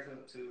shout out there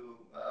to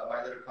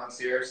my little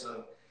concierge.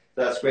 So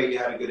that's great. You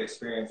had a good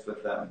experience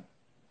with them.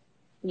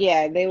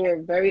 Yeah, they were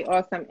very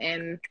awesome.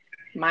 And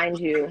Mind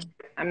you,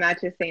 I'm not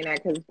just saying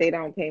that because they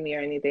don't pay me or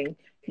anything,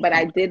 but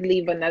I did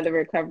leave another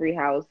recovery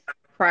house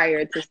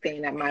prior to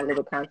staying at my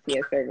little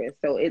concierge service.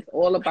 So it's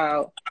all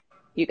about,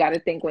 you got to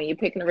think when you're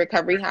picking a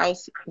recovery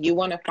house, you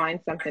want to find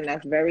something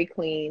that's very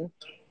clean,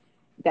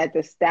 that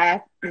the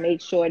staff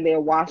make sure they're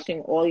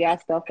washing all y'all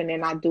stuff and they're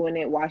not doing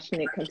it,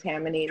 washing it,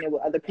 contaminating it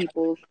with other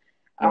people's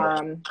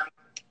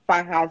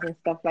firehouse and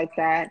stuff like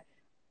that.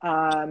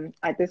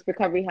 At this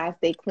recovery house,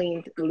 they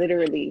cleaned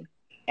literally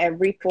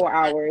every 4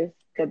 hours.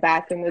 The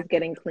bathroom was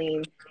getting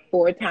cleaned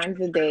 4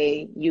 times a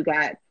day. You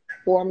got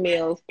 4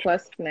 meals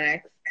plus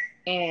snacks.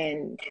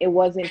 And it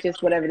wasn't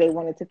just whatever they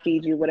wanted to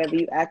feed you. Whatever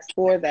you asked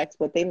for, that's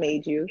what they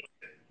made you.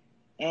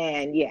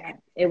 And yeah,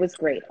 it was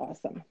great.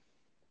 Awesome.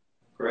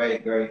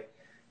 Great, great.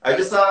 I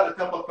just saw a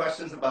couple of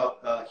questions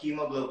about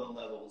hemoglobin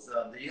levels.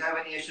 Did you have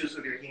any issues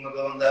with your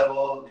hemoglobin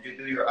level? Did you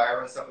do your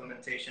iron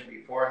supplementation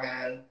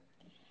beforehand?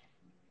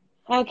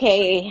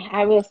 Okay,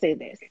 I will say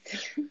this.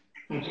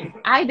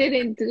 I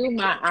didn't do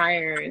my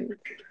iron.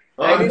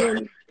 I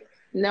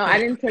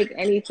didn't take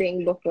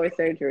anything before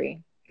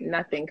surgery.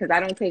 Nothing, because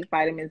I don't take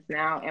vitamins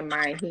now, and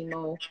my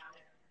hemo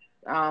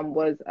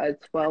was a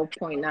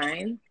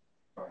 12.9.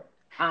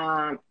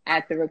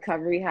 At the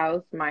recovery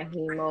house, my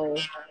hemo,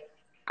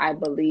 I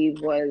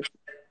believe, was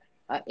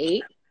a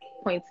 8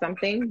 point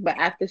something. But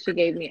after she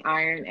gave me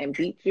iron and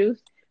beet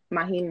juice,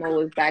 my hemo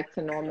was back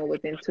to normal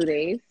within 2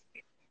 days.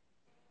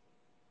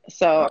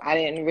 So I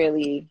didn't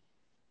really.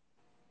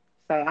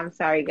 So I'm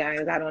sorry,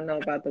 guys. I don't know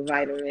about the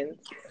vitamins.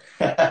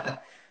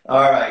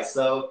 All right,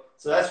 so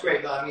that's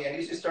great. I mean, at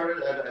least you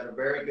started at a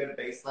very good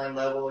baseline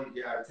level.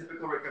 Yeah, our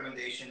typical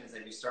recommendation is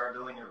that you start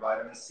doing your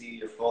vitamin C,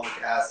 your folic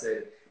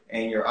acid,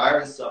 and your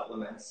iron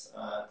supplements.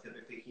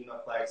 Typically,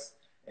 Hemoplex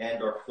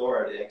and/or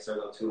Floradix are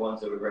the two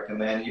ones that we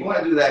recommend. You want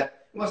to do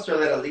that. You want to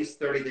start that at least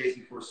 30 days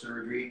before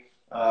surgery.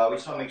 We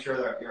just want to make sure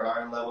that your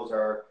iron levels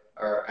are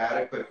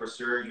adequate for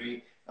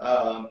surgery.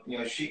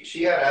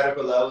 She had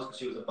adequate levels because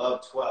she was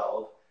above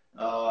 12.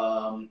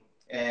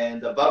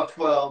 And above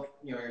 12,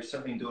 you're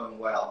certainly doing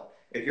well.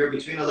 If you're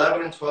between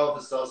 11 and 12,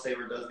 the cell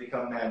saver does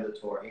become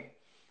mandatory.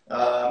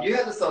 You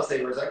had the cell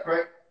saver, is that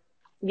correct?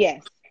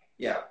 Yes.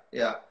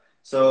 Yeah.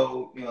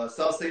 So, the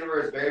cell saver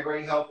is very,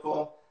 very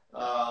helpful.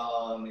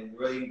 It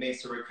really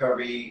makes the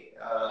recovery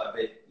a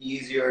bit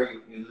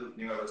easier.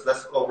 There's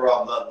less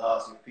overall blood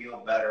loss. You feel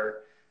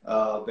better,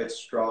 a bit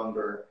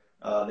stronger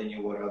than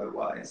you would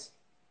otherwise.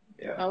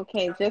 Yeah.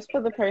 Okay, just for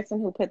the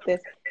person who put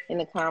this in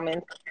the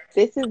comments,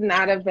 this is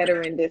not a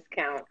veteran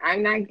discount.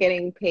 I'm not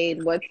getting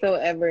paid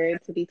whatsoever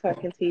to be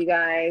talking to you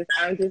guys.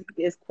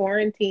 It's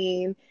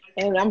quarantine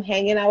and I'm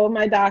hanging out with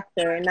my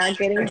doctor and not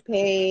getting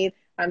paid.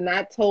 I'm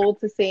not told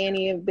to say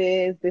any of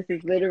this. This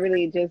is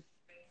literally just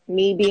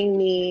me being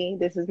me.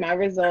 This is my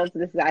results.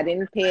 I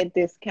didn't pay a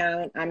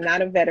discount. I'm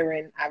not a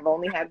veteran. I've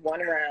only had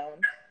one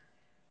round.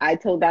 I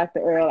told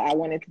Dr. Earle I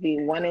wanted to be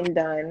one and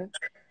done,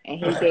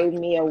 and he gave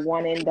me a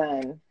one and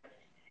done.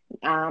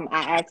 I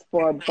asked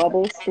for a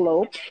bubble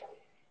slope,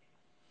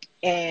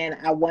 and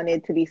I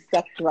wanted to be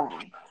sucked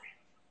dry.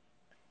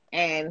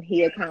 And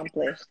he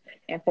accomplished.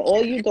 And for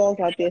all you dolls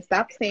out there,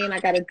 stop saying I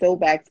got a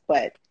Doback's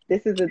butt.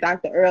 This is a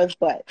Dr. Earle's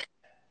butt.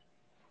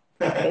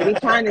 They be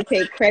trying to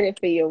take credit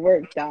for your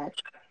work, Doc.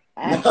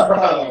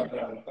 No.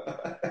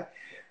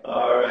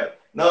 All right.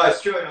 No,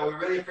 it's true. We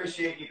really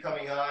appreciate you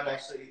coming on.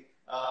 Actually,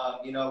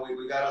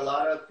 we got a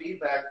lot of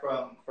feedback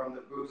from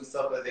the groups and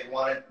stuff that they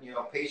wanted,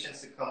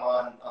 patients to come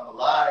on the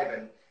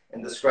live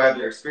and describe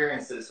their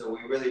experiences. So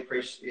we really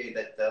appreciate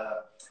that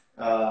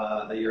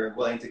that you're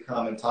willing to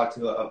come and talk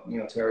to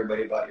to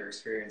everybody about your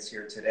experience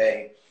here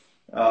today.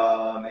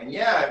 And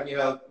yeah,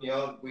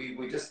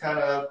 we just kind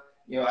of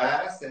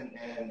asked and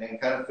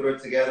kind of threw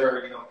it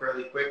together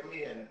fairly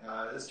quickly, and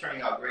this is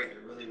turning out great.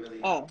 We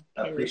really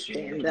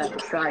appreciate it. Stand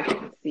up so I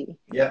can see.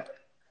 Yeah.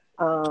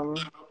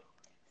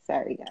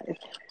 Sorry guys.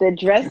 The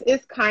dress is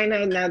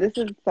now this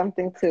is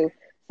something too.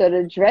 So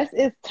the dress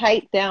is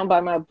tight down by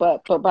my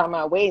butt, but by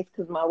my waist,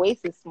 because my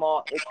waist is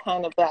small, it's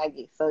kind of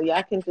baggy. So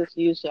y'all can just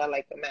use your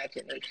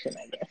imagination,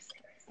 I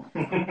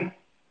guess.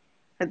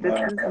 But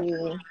this is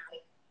me.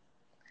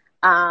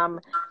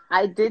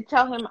 I did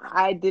tell him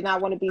I did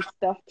not want to be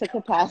stuffed to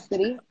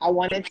capacity. I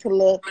wanted to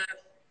look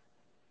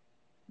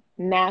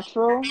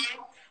natural,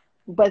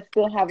 but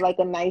still have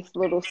a nice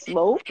little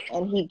slope,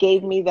 and he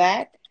gave me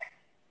that.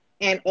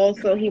 And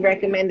also he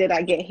recommended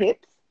I get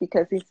hips,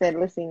 because he said,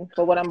 listen,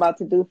 for what I'm about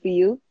to do for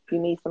you, you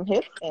need some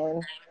hips,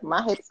 and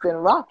my hips been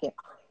rocking.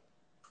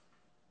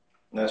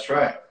 That's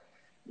right.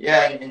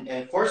 Yeah,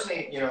 and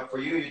fortunately, for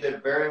you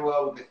did very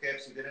well with the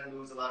hips. You didn't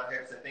lose a lot of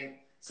hips. I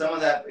think some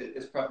of that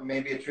is probably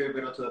maybe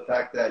attributable to the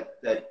fact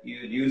that you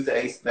used the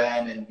ACE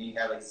band and you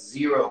had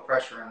zero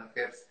pressure on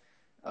the hips,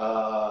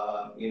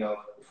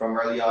 from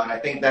early on. I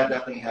think that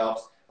definitely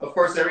helps. Of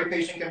course, every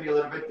patient can be a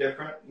little bit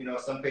different.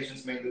 Some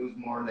patients may lose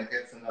more in the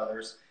hips than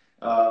others.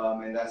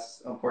 And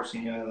that's,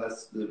 unfortunately,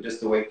 that's just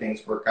the way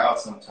things work out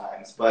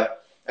sometimes.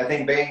 But I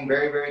think being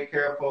very, very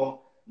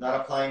careful, not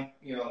applying,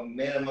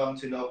 minimum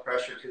to no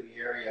pressure to the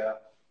area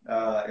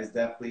is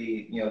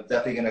definitely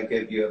going to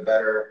give you a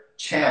better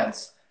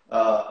chance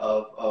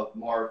of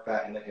more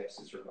fat in the hips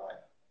to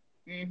survive.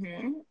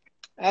 Mm-hmm.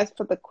 As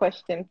for the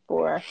question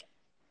for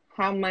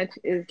how much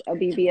is a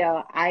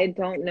BBL, I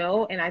don't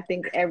know, and I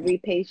think every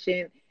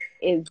patient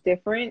is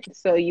different.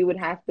 So you would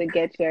have to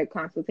get your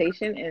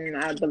consultation, and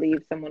I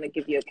believe someone will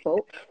give you a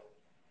quote.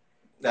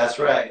 That's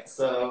right.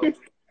 So,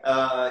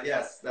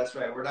 yes, that's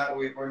right. We're not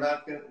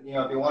gonna, you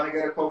know, if you want to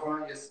get a quote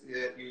from us, just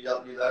you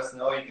let us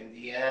know. You can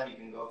DM, you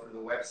can go through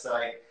the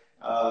website,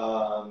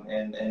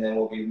 and then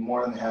we'll be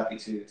more than happy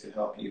to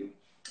help you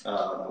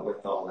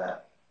with all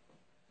that.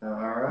 All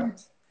right.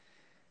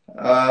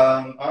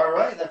 All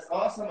right, that's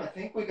awesome. I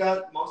think we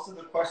got most of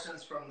the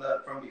questions from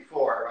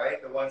before,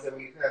 right? The ones that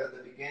we've had at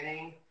the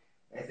beginning.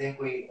 I think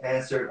we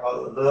answered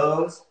all of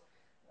those.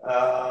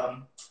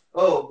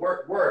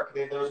 Work.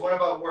 There was one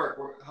about work.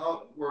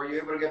 How were you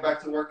able to get back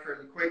to work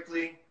fairly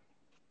quickly?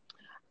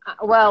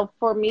 Well,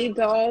 for me,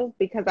 dolls,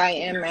 because I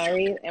am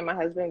married and my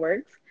husband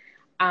works,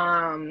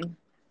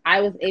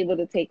 I was able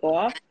to take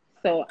off.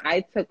 So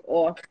I took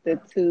off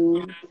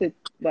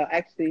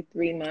actually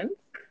 3 months.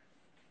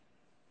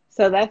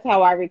 So that's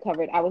how I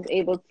recovered. I was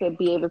able to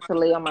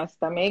lay on my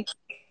stomach.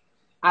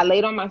 I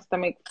laid on my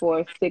stomach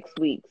for 6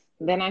 weeks.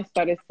 Then I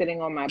started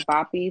sitting on my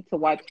boppy to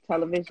watch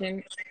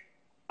television,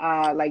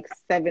 like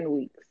 7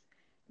 weeks.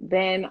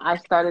 Then I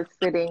started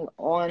sitting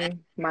on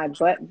my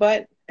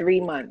butt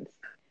 3 months.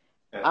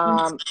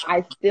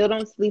 I still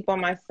don't sleep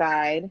on my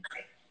side,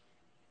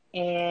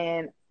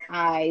 and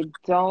I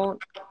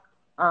don't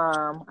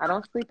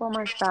sleep on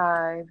my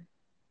side,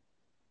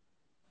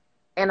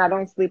 and I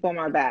don't sleep on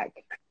my back.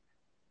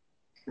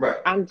 Right.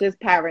 I'm just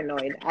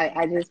paranoid.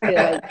 I just feel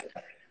like,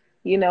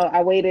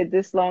 I waited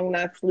this long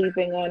not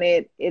sleeping on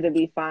it. It'll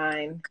be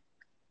fine.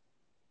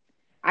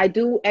 I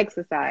do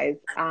exercise.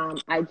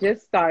 I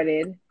just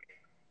started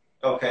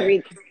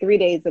Okay. three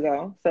days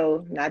ago,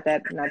 so not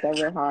that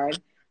real hard.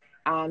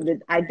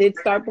 I did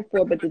start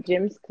before, but the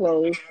gym's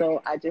closed,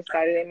 so I just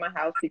started in my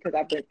house because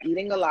I've been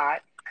eating a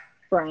lot,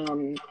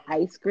 from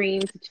ice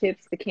cream to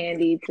chips to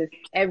candy to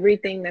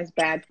everything that's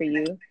bad for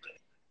you.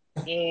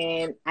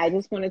 And I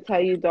just want to tell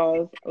you,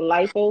 dolls,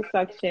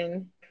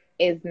 liposuction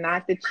is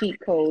not the cheat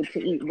code to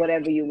eat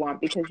whatever you want,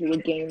 because you will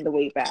gain the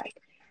weight back.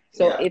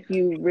 So Yeah. if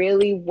you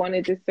really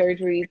wanted the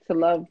surgery to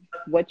love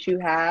what you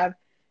have,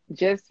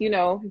 just,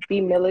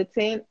 be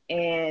militant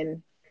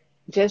and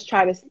just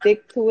try to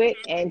stick to it,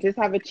 and just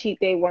have a cheat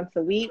day once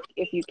a week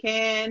if you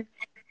can.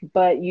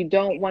 But you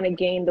don't want to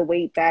gain the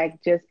weight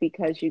back just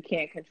because you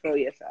can't control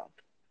yourself.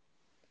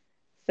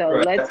 So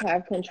Right. let's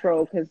have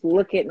control, because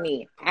look at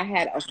me. I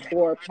had a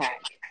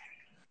 4-pack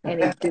and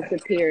it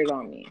disappeared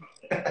on me.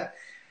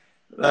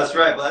 That's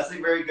right. Well, that's a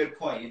very good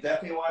point. You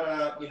definitely want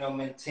to,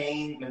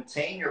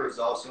 maintain your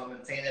results. You want to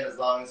maintain it as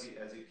long as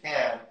you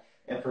can.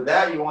 And for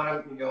that, you want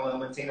to,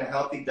 maintain a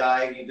healthy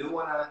diet. You do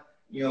want to,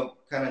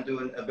 kind of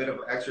do a bit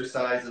of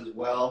exercise as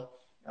well.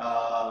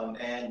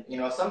 And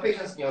some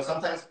patients,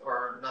 sometimes,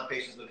 or not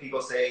patients, but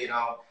people say,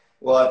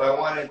 well, if I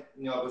wanted,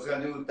 if I was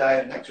going to do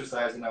diet and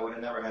exercise, then I would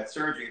have never had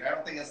surgery. And I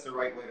don't think that's the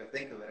right way to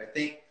think of it. I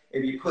think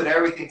if you put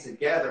everything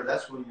together,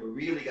 that's when you're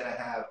really going to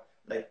have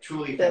like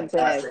truly The best.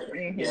 fantastic,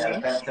 yeah,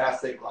 Mm-hmm.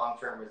 fantastic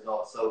long-term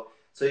results.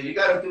 So you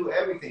got to do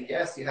everything.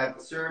 Yes, you have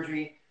the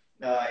surgery,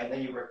 and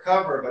then you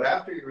recover. But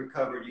after you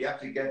recover, you have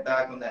to get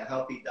back on that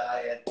healthy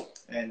diet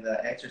and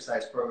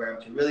exercise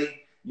program to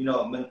really,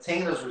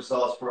 maintain those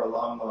results for a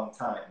long, long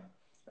time.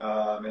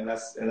 And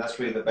that's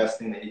really the best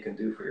thing that you can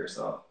do for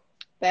yourself.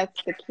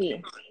 That's the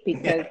key,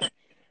 because Yeah.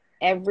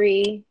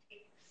 every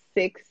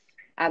 6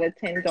 out of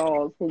 10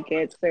 dolls who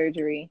get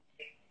surgery,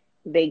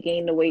 they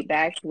gain the weight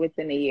back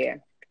within a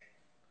year.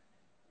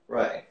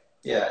 Right.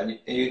 Yeah. And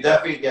you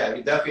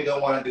definitely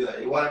don't want to do that.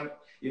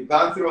 You've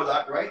gone through a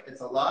lot, right?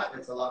 It's a lot.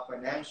 It's a lot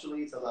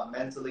financially. It's a lot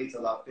mentally. It's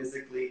a lot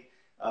physically.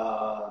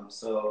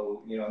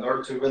 So, in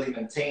order to really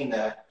maintain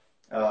that,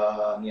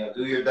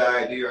 do your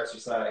diet, do your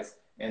exercise,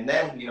 and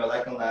then,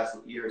 that can last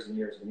years and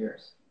years and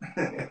years.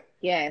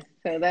 Yes,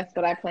 so that's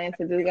what I plan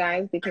to do,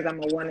 guys, because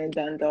I'm a one and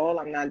done doll.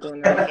 I'm not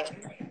doing it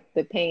again.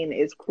 The pain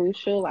is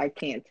crucial. I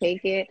can't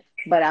take it,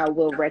 but I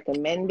will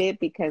recommend it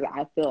because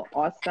I feel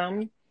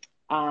awesome.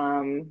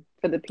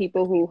 For the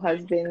people who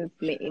husbands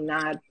may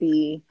not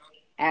be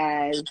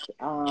as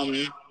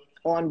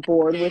on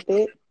board with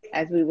it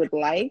as we would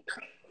like,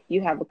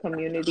 you have a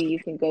community you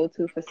can go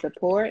to for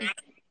support.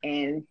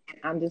 And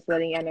I'm just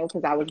letting y'all know,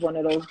 because I was one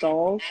of those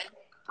dolls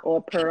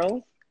or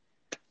pearls.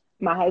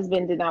 My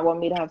husband did not want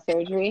me to have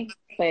surgery,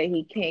 but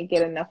he can't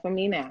get enough of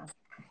me now.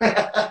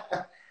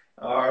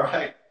 All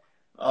right.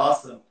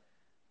 Awesome.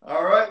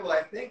 All right. Well,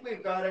 I think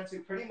we've got into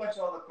pretty much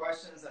all the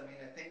questions. I mean,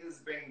 I think this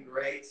has been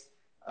great.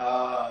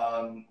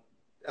 Um,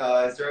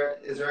 is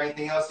there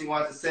anything else you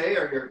want to say,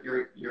 or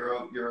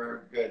you're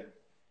good?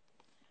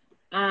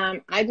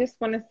 I just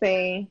want to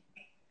say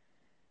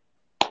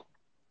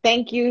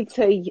thank you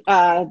to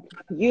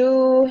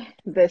you,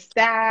 the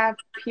staff,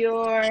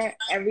 Pure.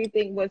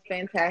 Everything was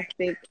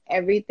fantastic.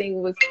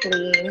 Everything was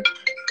clean.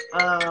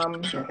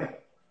 Um,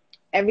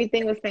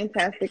 Everything was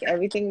fantastic.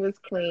 Everything was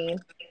clean.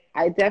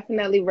 I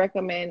definitely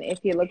recommend if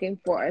you're looking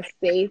for a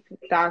safe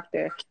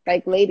doctor.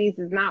 Like, ladies,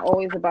 it's not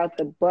always about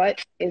the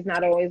butt, it's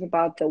not always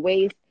about the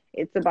waist.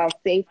 It's about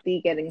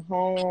safety, getting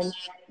home,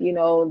 you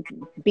know,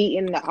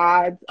 beating the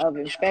odds of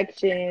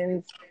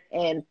infections.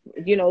 And,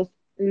 you know,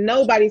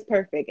 nobody's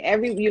perfect.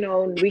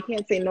 We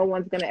can't say no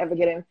one's going to ever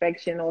get an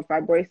infection or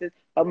fibrosis.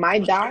 But my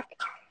doc,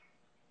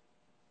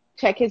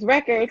 check his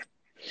record.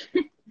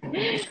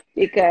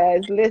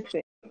 Because,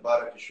 listen. The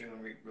buttock, you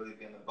shouldn't really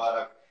be in the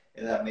buttock,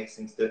 and that makes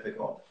things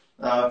difficult.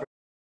 For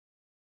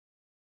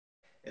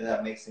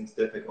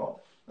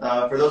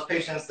those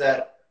patients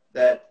that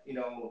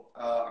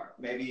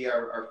maybe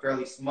are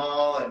fairly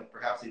small and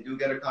perhaps they do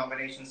get a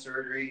combination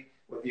surgery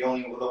with the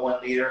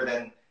 1 liter,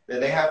 then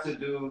they have to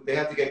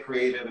get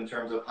creative in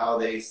terms of how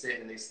they sit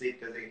and they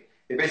sleep, because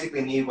they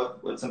basically need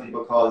what some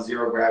people call a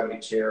zero gravity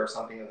chair or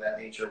something of that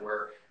nature,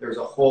 where there's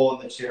a hole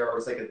in the chair or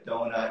it's like a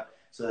donut,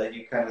 so that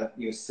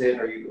you sit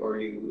or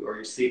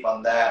you sleep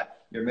on that.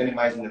 You're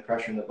minimizing the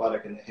pressure in the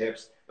buttock and the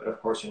hips, but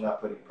of course you're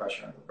not putting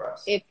pressure on the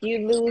breast. If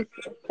you lose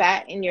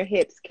fat in your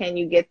hips, can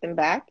you get them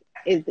back?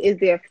 Is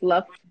there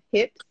fluff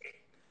hips?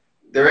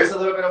 There is a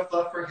little bit of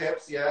fluff for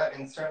hips, yeah,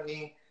 and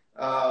certainly,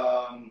 they're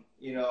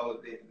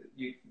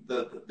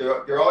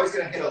always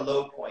going to hit a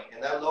low point,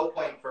 and that low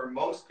point for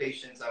most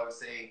patients, I would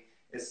say,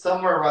 is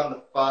somewhere around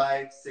the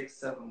 5, 6,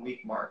 7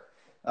 week mark,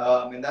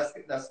 and that's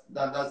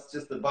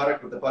just the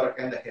buttock, with the buttock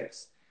and the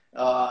hips,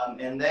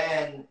 and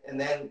then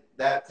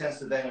that tends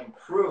to then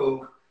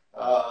improve,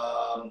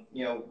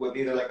 with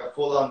either like a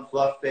full-on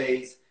fluff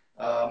phase,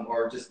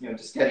 or just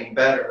getting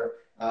better.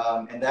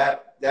 And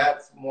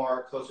that's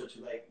more closer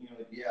to like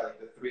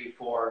the 3,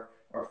 4,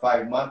 or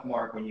 5 month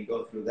mark when you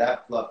go through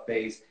that fluff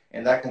phase,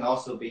 and that can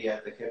also be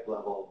at the hip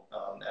level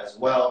as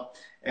well.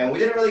 And we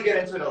didn't really get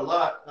into it a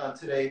lot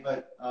today,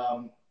 but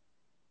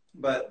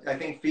I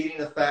think feeding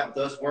the fat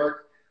does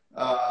work,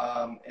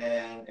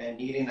 and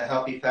eating the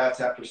healthy fats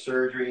after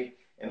surgery,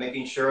 and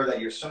making sure that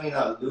you're certainly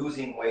not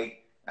losing weight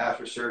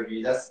after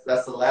surgery. That's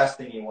the last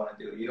thing you want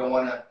to do. You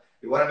want to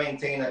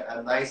maintain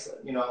a nice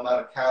amount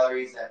of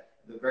calories, at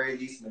the very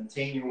least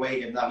maintain your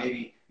weight, if not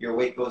maybe your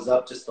weight goes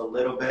up just a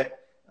little bit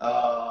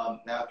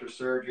after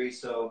surgery.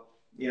 So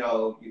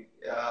going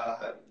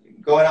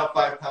up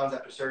 5 pounds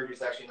after surgery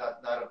is actually not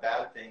a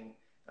bad thing,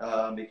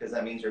 because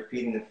that means you're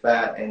feeding the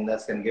fat, and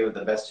that's going to give it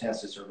the best chance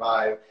to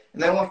survive.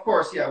 And then, of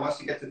course, once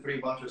you get to 3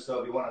 months or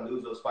so, if you want to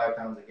lose those 5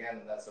 pounds again,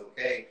 then that's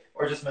okay,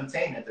 or just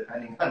maintain it,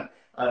 depending on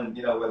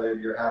whether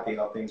you're happy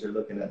how things are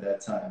looking at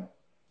that time.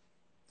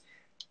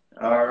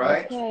 All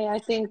right. Okay, I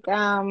think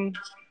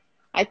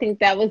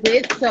that was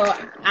it. So,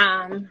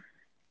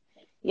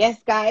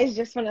 yes, guys,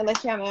 just want to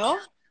let y'all know,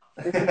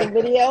 this is a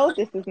video.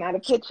 This is not a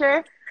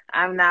picture.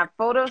 I'm not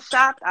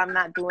photoshopped. I'm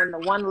not doing the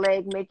one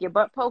leg make your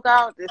butt poke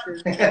out. This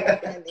is me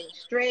standing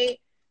straight.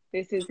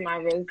 This is my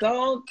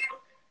result.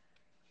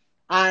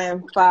 I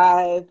am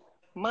 5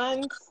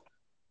 months.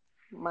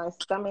 My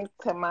stomach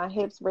to my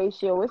hips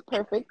ratio is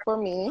perfect for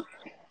me.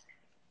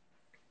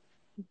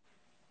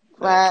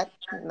 Flat,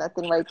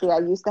 nothing right there. I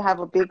used to have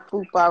a big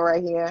fupa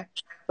right here,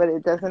 but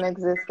it doesn't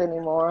exist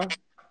anymore.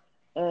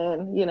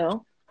 And,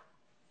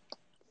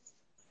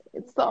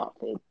 it's soft.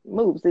 It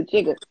moves. It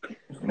jiggles.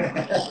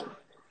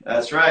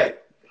 That's right.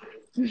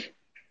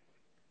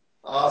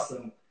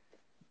 Awesome.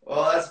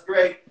 Well, that's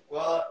great.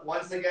 Well,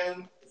 once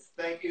again,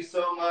 thank you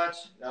so much.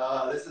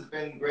 This has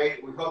been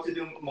great. We hope to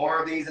do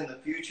more of these in the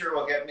future.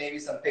 We'll get maybe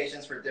some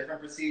patients for different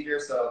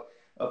procedures. So,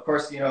 of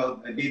course, the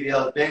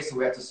BBL is big, so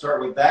we have to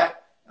start with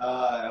that.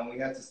 And we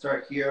have to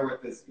start here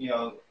with this,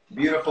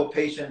 beautiful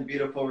patient,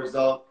 beautiful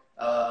result,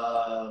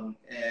 and,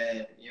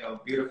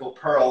 beautiful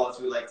pearl, as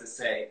we like to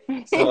say.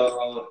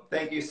 So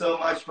thank you so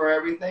much for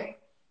everything.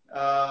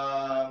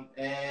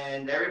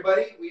 And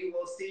everybody, we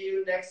will see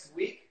you next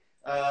week.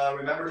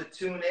 Remember to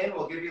tune in.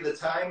 We'll give you the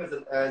time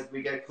as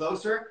we get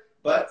closer.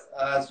 But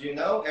as you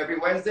know, every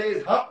Wednesday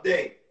is Hump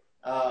Day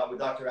with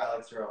Dr.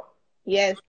 Earle. Yes.